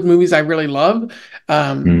thinking that with movies I really love.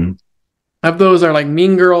 Um, mm, of those are like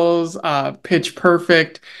Mean Girls, Pitch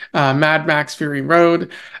Perfect, Mad Max Fury Road.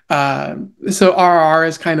 So RR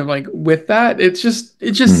is kind of like with that. It's just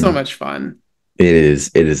so mm. much fun. It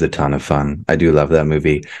is a ton of fun. I do love that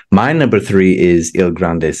movie. My number three is Il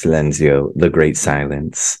Grande Silenzio, The Great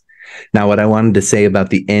Silence. Now, what I wanted to say about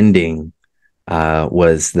the ending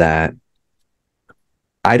was that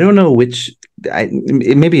I don't know which.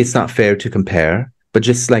 Maybe it's not fair to compare, but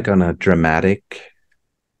just like in a dramatic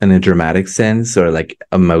sense, or like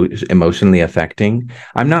emotionally affecting.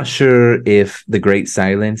 I'm not sure if The Great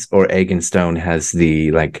Silence or Egg and Stone has the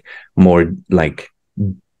like more like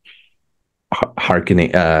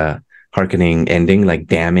harkening harkening ending, like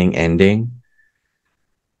damning ending.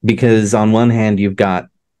 Because on one hand, you've got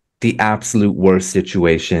the absolute worst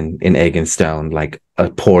situation in Egg and Stone, like a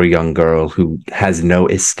poor young girl who has no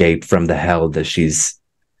escape from the hell that she's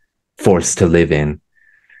forced to live in.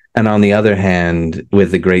 And on the other hand,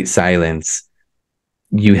 with The Great Silence,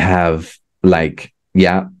 you have like,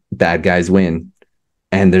 yeah, bad guys win,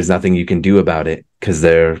 and there's nothing you can do about it because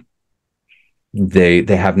they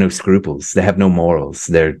have no scruples, they have no morals.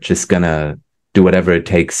 They're just gonna do whatever it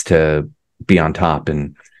takes to be on top,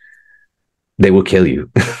 and they will kill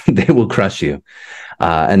you. They will crush you.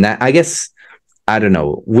 And that, I guess, I don't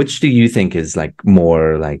know. Which do you think is like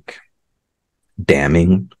more like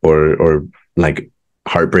damning or like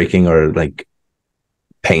heartbreaking or like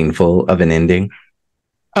painful of an ending?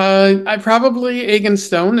 I probably Egg and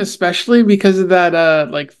Stone, especially because of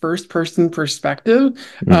that like first person perspective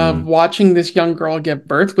of Mm. watching this young girl give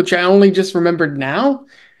birth, which I only just remembered now.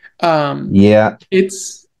 Um, Yeah.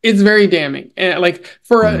 it's very damning. And like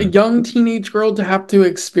for a Mm. young teenage girl to have to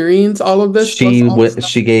experience all of this plus all the stuff.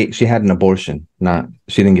 She had an abortion. Not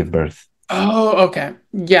she didn't give birth. Oh, okay.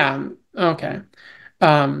 Yeah. Okay.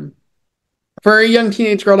 Um, for a young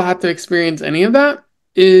teenage girl to have to experience any of that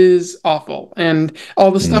is awful. And all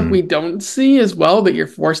the stuff Mm. we don't see as well that you're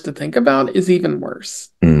forced to think about is even worse.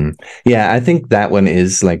 Mm. Yeah, I think that one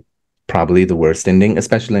is like probably the worst ending,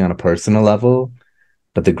 especially on a personal level.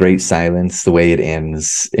 But the Great Silence, the way it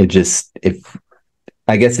ends, it just if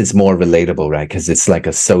I guess it's more relatable, right? Because it's like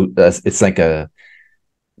a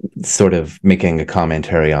sort of making a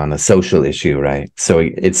commentary on a social issue, right? So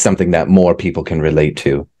it's something that more people can relate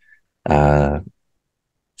to. Uh,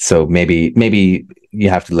 so maybe you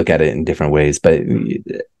have to look at it in different ways, but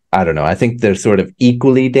I don't know. I think they're sort of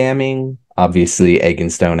equally damning. Obviously, Egg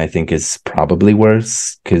and Stone, I think, is probably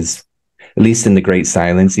worse because at least in the Great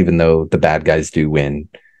Silence, even though the bad guys do win,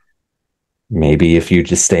 maybe if you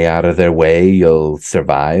just stay out of their way, you'll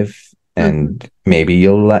survive, Mhm. and maybe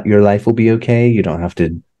your life will be okay. You don't have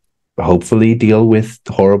to hopefully deal with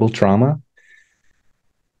horrible trauma.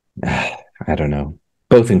 I don't know.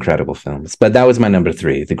 Both incredible films, but that was my number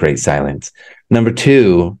three, The Great Silence. Number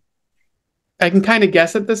two, I can kind of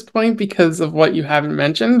guess at this point because of what you haven't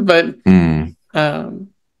mentioned, but mm, um,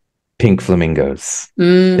 Pink Flamingos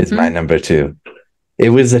is my mhm. number two. It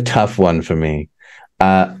was a tough one for me.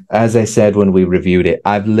 As I said when we reviewed it,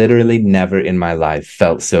 I've literally never in my life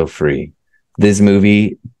felt so free. This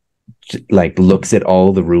movie like looks at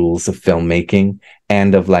all the rules of filmmaking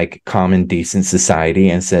and of like common decent society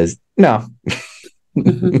and says, no,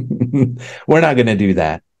 Mhm. we're not going to do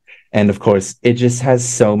that. And of course, it just has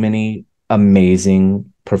so many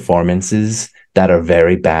amazing performances that are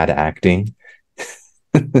very bad acting.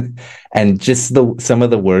 And just the some of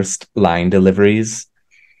the worst line deliveries,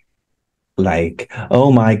 like,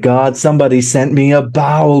 oh my god, somebody sent me a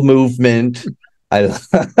bowel movement. I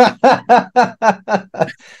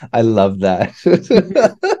I love that.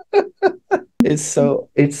 Mhm. It's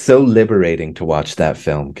so liberating to watch that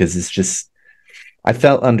film because it's just I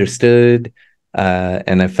felt understood,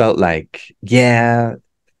 and I felt like, yeah,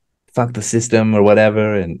 fuck the system or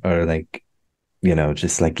whatever, and or like,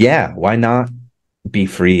 just like, yeah, why not be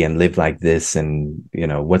free and live like this? And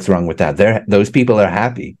what's wrong with that? Those people are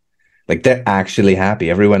happy. Like they're actually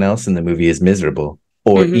happy. Everyone else in the movie is miserable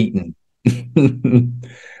or Mhm. eaten.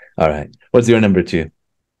 All right. What's your number two?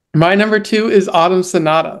 My number two is Autumn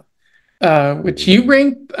Sonata, which you Ooh.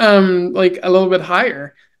 ranked like a little bit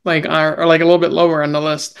higher, like or like a little bit lower on the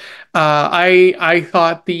list. I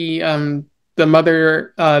thought the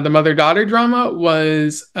mother daughter drama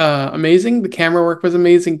was amazing. The camera work was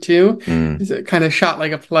amazing too. Mm, It kind of shot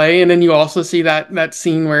like a play, and then you also see that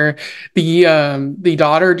scene where the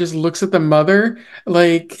daughter just looks at the mother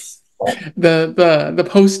like the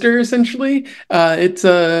poster essentially.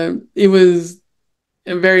 It was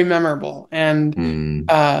very memorable, and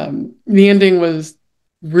mm, the ending was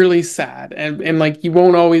really sad, and like you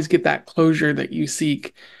won't always get that closure that you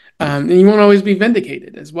seek, and you won't always be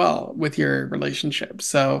vindicated as well with your relationship.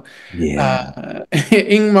 So yeah.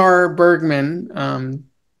 Ingmar Bergman,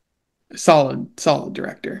 solid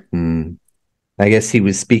director. Mm. I guess he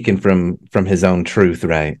was speaking from his own truth,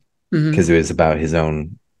 right? Hmm. Because it was about his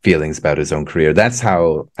own feelings about his own career. That's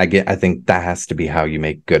how I think that has to be how you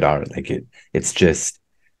make good art. Like it's just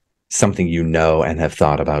something and have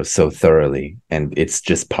thought about so thoroughly, and it's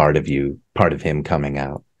just part of you, part of him coming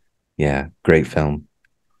out. Yeah, great film.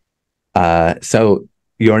 So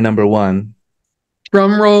your number one.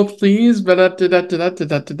 Drum roll, please. It's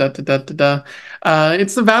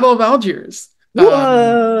the Battle of Algiers.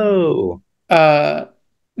 Whoa. Uh,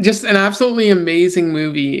 just an absolutely amazing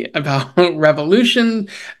movie about revolution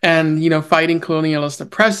and fighting colonialist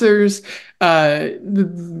oppressors.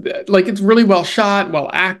 Like it's really well shot, well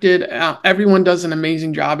acted. Everyone does an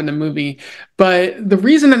amazing job in the movie. But the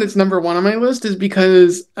reason that it's number one on my list is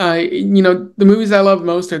because the movies I love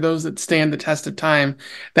most are those that stand the test of time,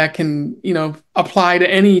 that can apply to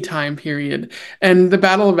any time period. And the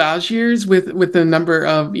Battle of Algiers, with the number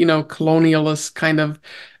of colonialist kind of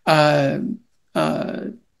uh, uh,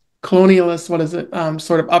 colonialist, what is it,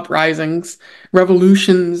 sort of uprisings,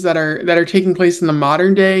 revolutions that are taking place in the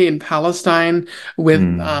modern day in Palestine with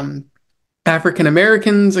Mm, African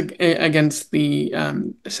Americans against the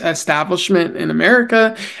establishment in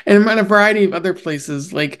America and in a variety of other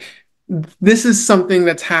places. Like this is something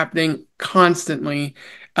that's happening constantly.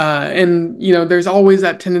 And there's always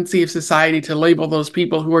that tendency of society to label those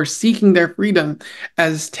people who are seeking their freedom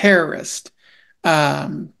as terrorists.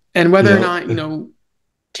 And whether or yep. not,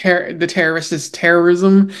 the terrorist is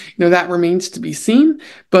terrorism, that remains to be seen.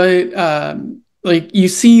 But like you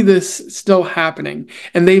see this still happening,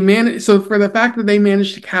 and they manage. So for the fact that they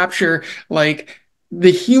managed to capture like the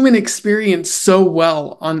human experience so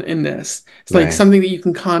well on in this, it's like Right. something that you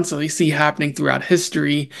can constantly see happening throughout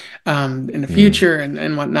history, in the Mm, future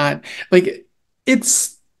and whatnot. Like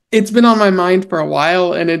it's it's been on my mind for a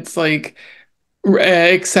while, and it's like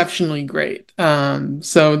exceptionally great.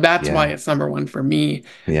 So that's why yeah. it's number one for me.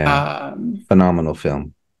 Yeah. Um, Phenomenal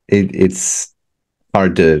film. It's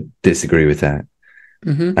hard to disagree with that.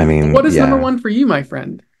 mhm. I mean, What is number yeah. one for you, my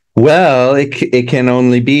friend? Well, it can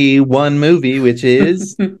only be one movie, which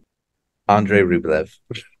is Andrei Rublev.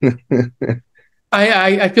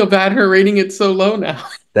 I feel bad for rating it so low now.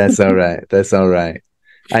 That's all right. That's all right.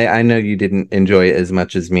 I know you didn't enjoy it as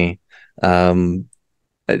much as me. Um,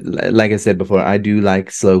 like I said before, I do like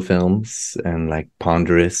slow films and like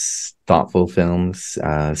ponderous, thoughtful films,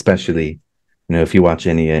 especially, if you watch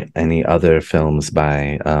any other films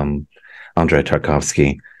by Andrei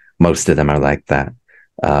Tarkovsky, most of them are like that.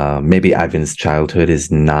 Maybe Ivan's Childhood is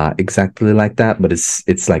not exactly like that, but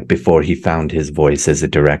it's like before he found his voice as a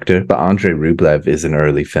director. But Andrei Rublev is an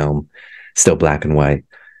early film, still black and white.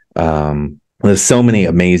 There's so many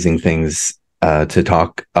amazing things to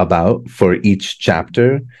talk about for each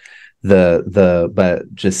chapter.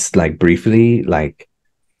 But just like briefly, like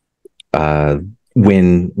uh,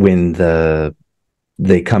 when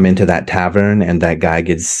they come into that tavern and that guy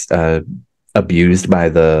gets abused by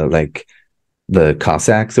the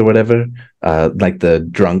Cossacks or whatever, like the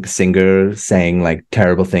drunk singer saying like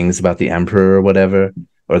terrible things about the emperor or whatever,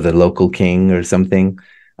 or the local king or something,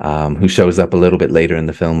 who shows up a little bit later in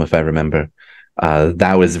the film, if I remember.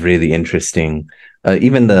 That was really interesting.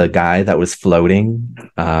 Even the guy that was floating,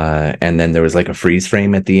 and then there was like a freeze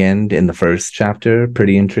frame at the end in the first chapter,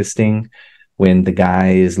 pretty interesting. When the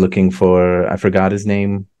guy is looking for, I forgot his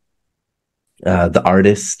name, the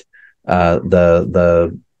artist,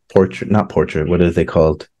 the portrait, not portrait, what are they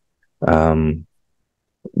called? Um,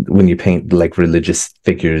 when you paint like religious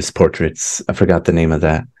figures, portraits, I forgot the name of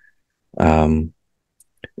that. Um,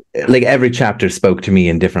 like every chapter spoke to me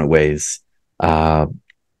in different ways. Uh,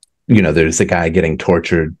 there's a guy getting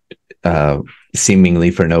tortured, uh,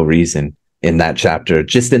 seemingly for no reason in that chapter,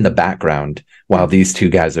 just in the background, while these two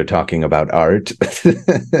guys are talking about art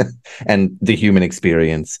and the human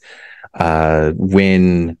experience.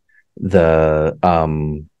 When the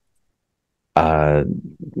uh,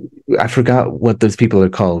 I forgot what those people are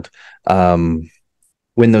called.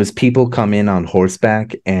 When those people come in on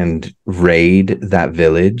horseback and raid that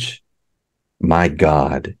village, my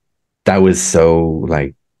God, that was so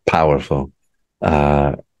like powerful.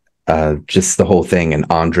 Uh, just the whole thing, and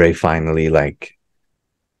Andre finally like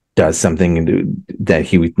does something that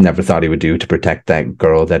he never thought he would do to protect that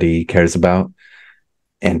girl that he cares about,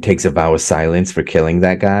 and takes a vow of silence for killing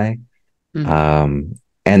that guy. Mm-hmm.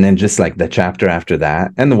 And then just like the chapter after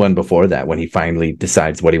that, and the one before that, when he finally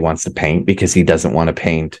decides what he wants to paint, because he doesn't want to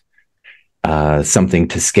paint something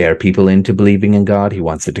to scare people into believing in God. He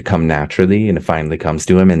wants it to come naturally, and it finally comes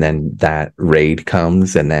to him. And then that raid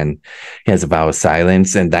comes, and then he has a vow of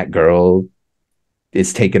silence, and that girl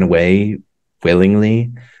is taken away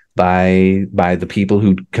willingly by the people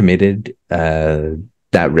who committed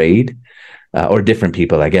that raid, or different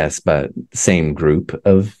people, I guess, but same group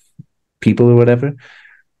of people or whatever.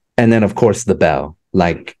 And then, of course, the bell,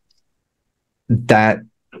 like that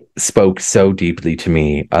spoke so deeply to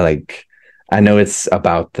me. I know it's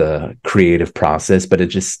about the creative process, but it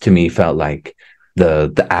just to me felt like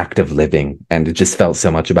the act of living, and it just felt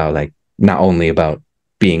so much about like not only about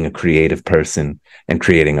being a creative person and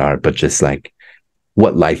creating art, but just like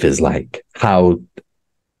what life is like, how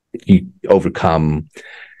you overcome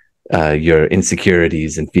your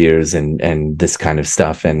insecurities and fears and this kind of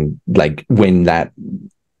stuff, and like when that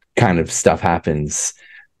kind of stuff happens,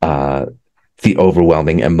 uh, the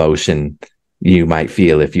overwhelming emotion you might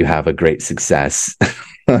feel if you have a great success.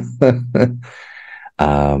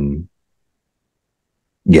 um,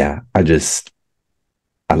 yeah, I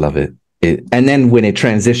love it. And then when it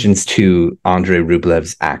transitions to Andrei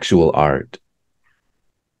Rublev's actual art,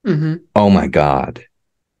 Mm-hmm. oh my God,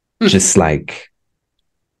 just like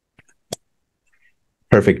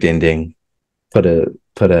perfect ending. Put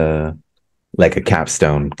a like a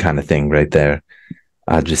capstone kind of thing right there.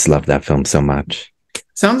 I just love that film so much.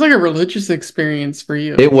 Sounds like a religious experience for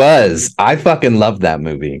It you. was. I fucking loved that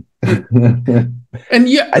movie. Mm. And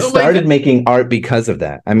yeah, I like, started making art because of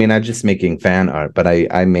that. I mean, I just making fan art, but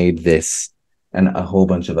I made this and a whole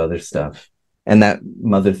bunch of other stuff. And that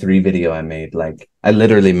Mother 3 video I made, like I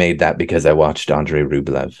literally made that because I watched Andrei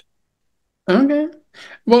Rublev. okay.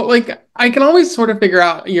 Well, like I can always sort of figure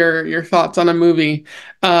out your thoughts on a movie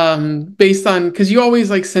based on because you always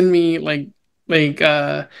like send me like like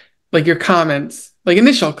your comments, like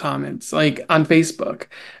initial comments like on Facebook.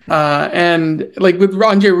 And like with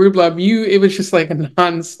Roger Rublev, you it was just like a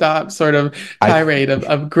nonstop sort of I tirade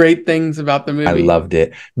of great things about the I movie. loved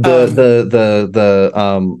it. Um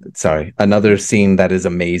The sorry, another scene that is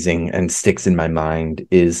amazing and sticks in my mind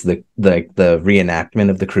is the reenactment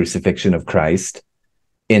of the crucifixion of Christ,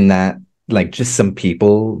 in that like just some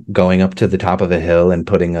people going up to the top of a hill and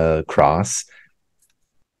putting a cross.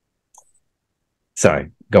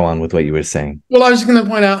 Sorry, go on with what you were saying. Well, I was just gonna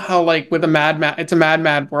point out how like with a it's a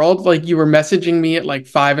mad world. Like you were messaging me at like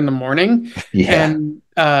 5 in the morning, Yeah, and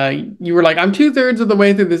you were like, "I'm 2/3 of the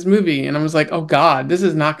way through this movie," and I was like, "Oh God, this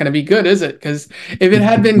is not gonna be good, is it?" Because if it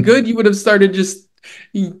had been good, you would have started just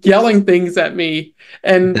yelling things at me,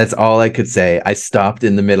 and that's all I could say. I stopped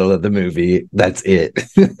in the middle of the movie. That's it.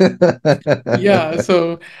 yeah,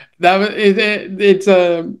 so that was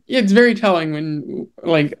it's very telling when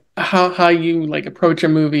like how you like approach a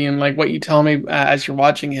movie and like what you tell me as you're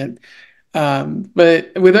watching it.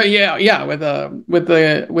 But with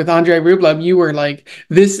with Andrei Rublev, you were like,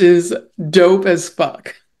 this is dope as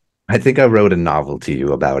fuck. I think I wrote a novel to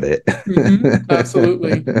you about it.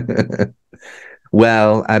 Absolutely.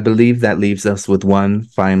 Well, I believe that leaves us with one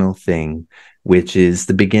final thing, which is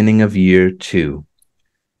the beginning of year two,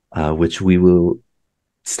 which we will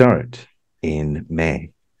start in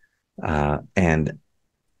May. And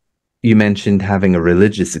you mentioned having a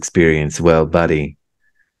religious experience. Well, buddy,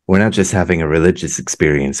 we're not just having a religious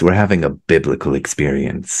experience, we're having a biblical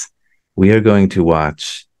experience. We are going to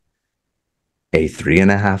watch a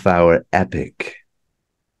 3.5 hour epic,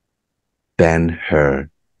 Ben-Hur.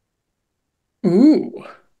 Ooh,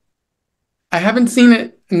 I haven't seen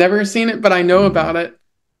it, never seen it, but I know Mm. about it.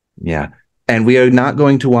 Yeah. And we are not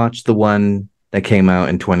going to watch the one that came out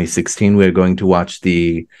in 2016. We're going to watch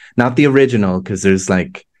not the original, because there's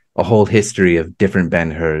like a whole history of different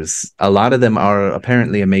Ben-Hurs. A lot of them are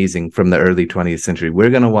apparently amazing from the early 20th century. We're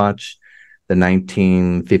going to watch the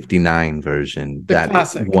 1959 version The that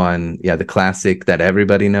classic. won, yeah, the classic that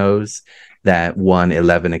everybody knows, that won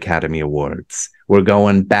 11 Academy Awards. We're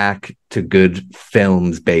going back to good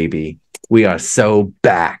films, baby. We are so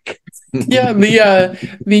back. Yeah,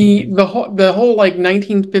 the whole like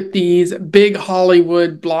 1950s big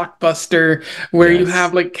Hollywood blockbuster where you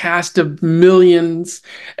have Yes. like cast of millions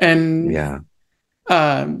and Yeah.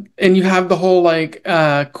 and you have the whole like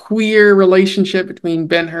queer relationship between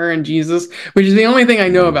Ben-Hur and Jesus, which is the only thing I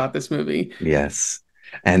know Mhm. about this movie. Yes.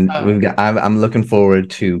 And Uh, I'm looking forward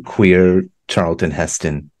to queer Charlton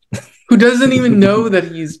Heston. who doesn't even know that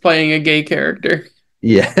he's playing a gay character?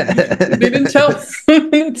 They didn't Yeah. tell.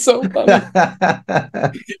 It's so funny.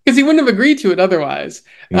 Because he wouldn't have agreed to it otherwise.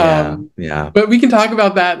 Yeah. Yeah. But we can talk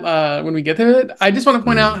about that when we get to it. I just want to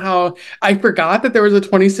point out Mm. how I forgot that there was a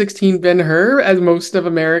 2016 Ben-Hur, as most of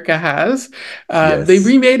America has. They Yes.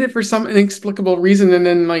 remade it for some inexplicable reason, and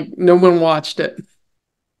then like no one watched it.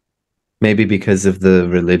 Maybe because of the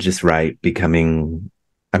religious right becoming,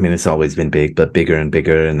 I mean, it's always been big, but bigger and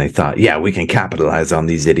bigger. And they thought, yeah, we can capitalize on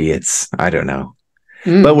these idiots. I don't know.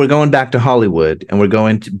 But Mm. we're going back to Hollywood, and we're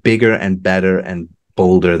going to bigger and better and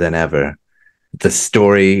bolder than ever. A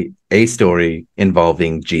story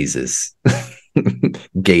involving Jesus,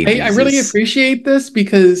 gay I really Jesus. appreciate this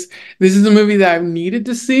because this is a movie that I've needed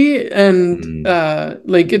to see, and Mm,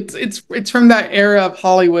 like it's from that era of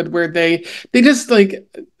Hollywood where they just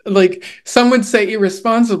like some would say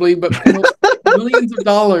irresponsibly, but pour millions of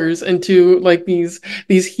dollars into like these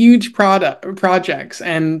huge product projects,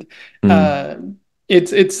 and mm. uh,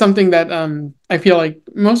 it's something that I feel like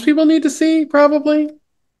most people need to see probably.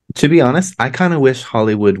 To be honest, I kind of wish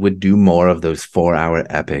Hollywood would do more of those 4 hour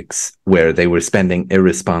epics where they were spending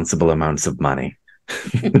irresponsible amounts of money.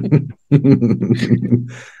 That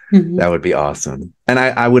Mhm. would be awesome. And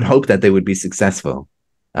I would hope that they would be successful,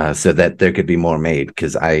 so that there could be more made.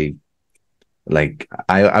 Because I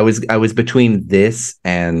was between this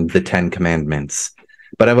and the Ten Commandments,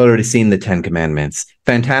 but I've already seen the Ten Commandments.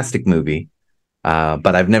 Fantastic movie.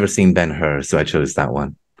 But I've never seen Ben-Hur, so I chose that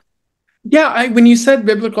one. Yeah, when you said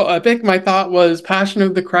biblical epic, my thought was Passion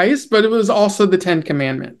of the Christ, but it was also the Ten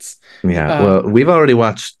Commandments. Yeah, well, Um, we've already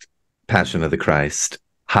watched Passion of the Christ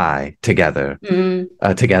high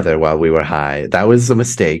mm, together while we were high. That was a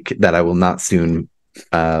mistake that I will not soon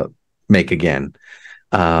uh, make again.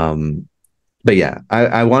 Um, but yeah,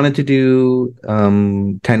 I wanted to do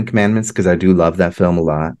Ten Commandments because I do love that film a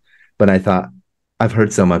lot. But I thought I've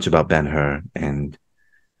heard so much about Ben-Hur, and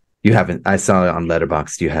you haven't. I saw it on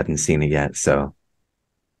Letterboxd. You hadn't seen it yet, so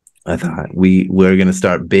I thought we're gonna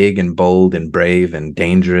start big and bold and brave and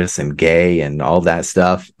dangerous and gay and all that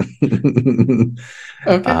stuff.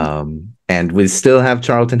 okay. And we still have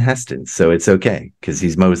Charlton Heston, so it's okay because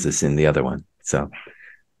he's Moses in the other one. So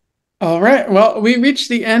All right. Well, we reached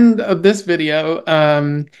the end of this video,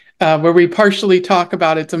 where we partially talk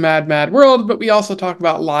about It's a Mad, Mad World, but we also talk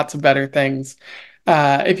about lots of better things.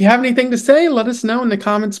 If you have anything to say, let us know in the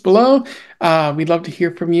comments below. We'd love to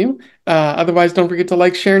hear from you. Otherwise, don't forget to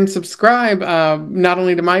like, share, and subscribe, not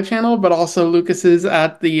only to my channel, but also Lucas's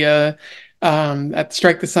at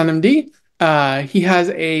Strike the Sun MD. He has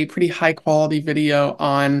a pretty high quality video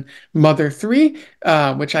on Mother 3,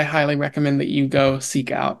 which I highly recommend that you go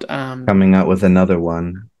seek out. coming out with another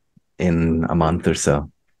one in a month or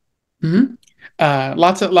so. Mhm.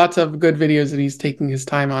 Lots of good videos that he's taking his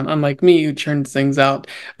time on, unlike me who churns things out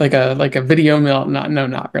like a video mill.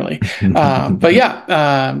 Not really. But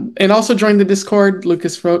yeah, and also join the Discord.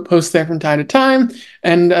 Lucas posts there from time to time,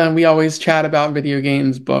 and we always chat about video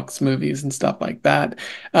games, books, movies, and stuff like that.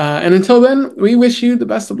 And until then, we wish you the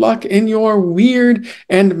best of luck in your weird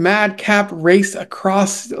and madcap race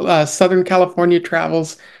across Southern California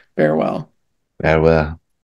travels. Farewell. Farewell.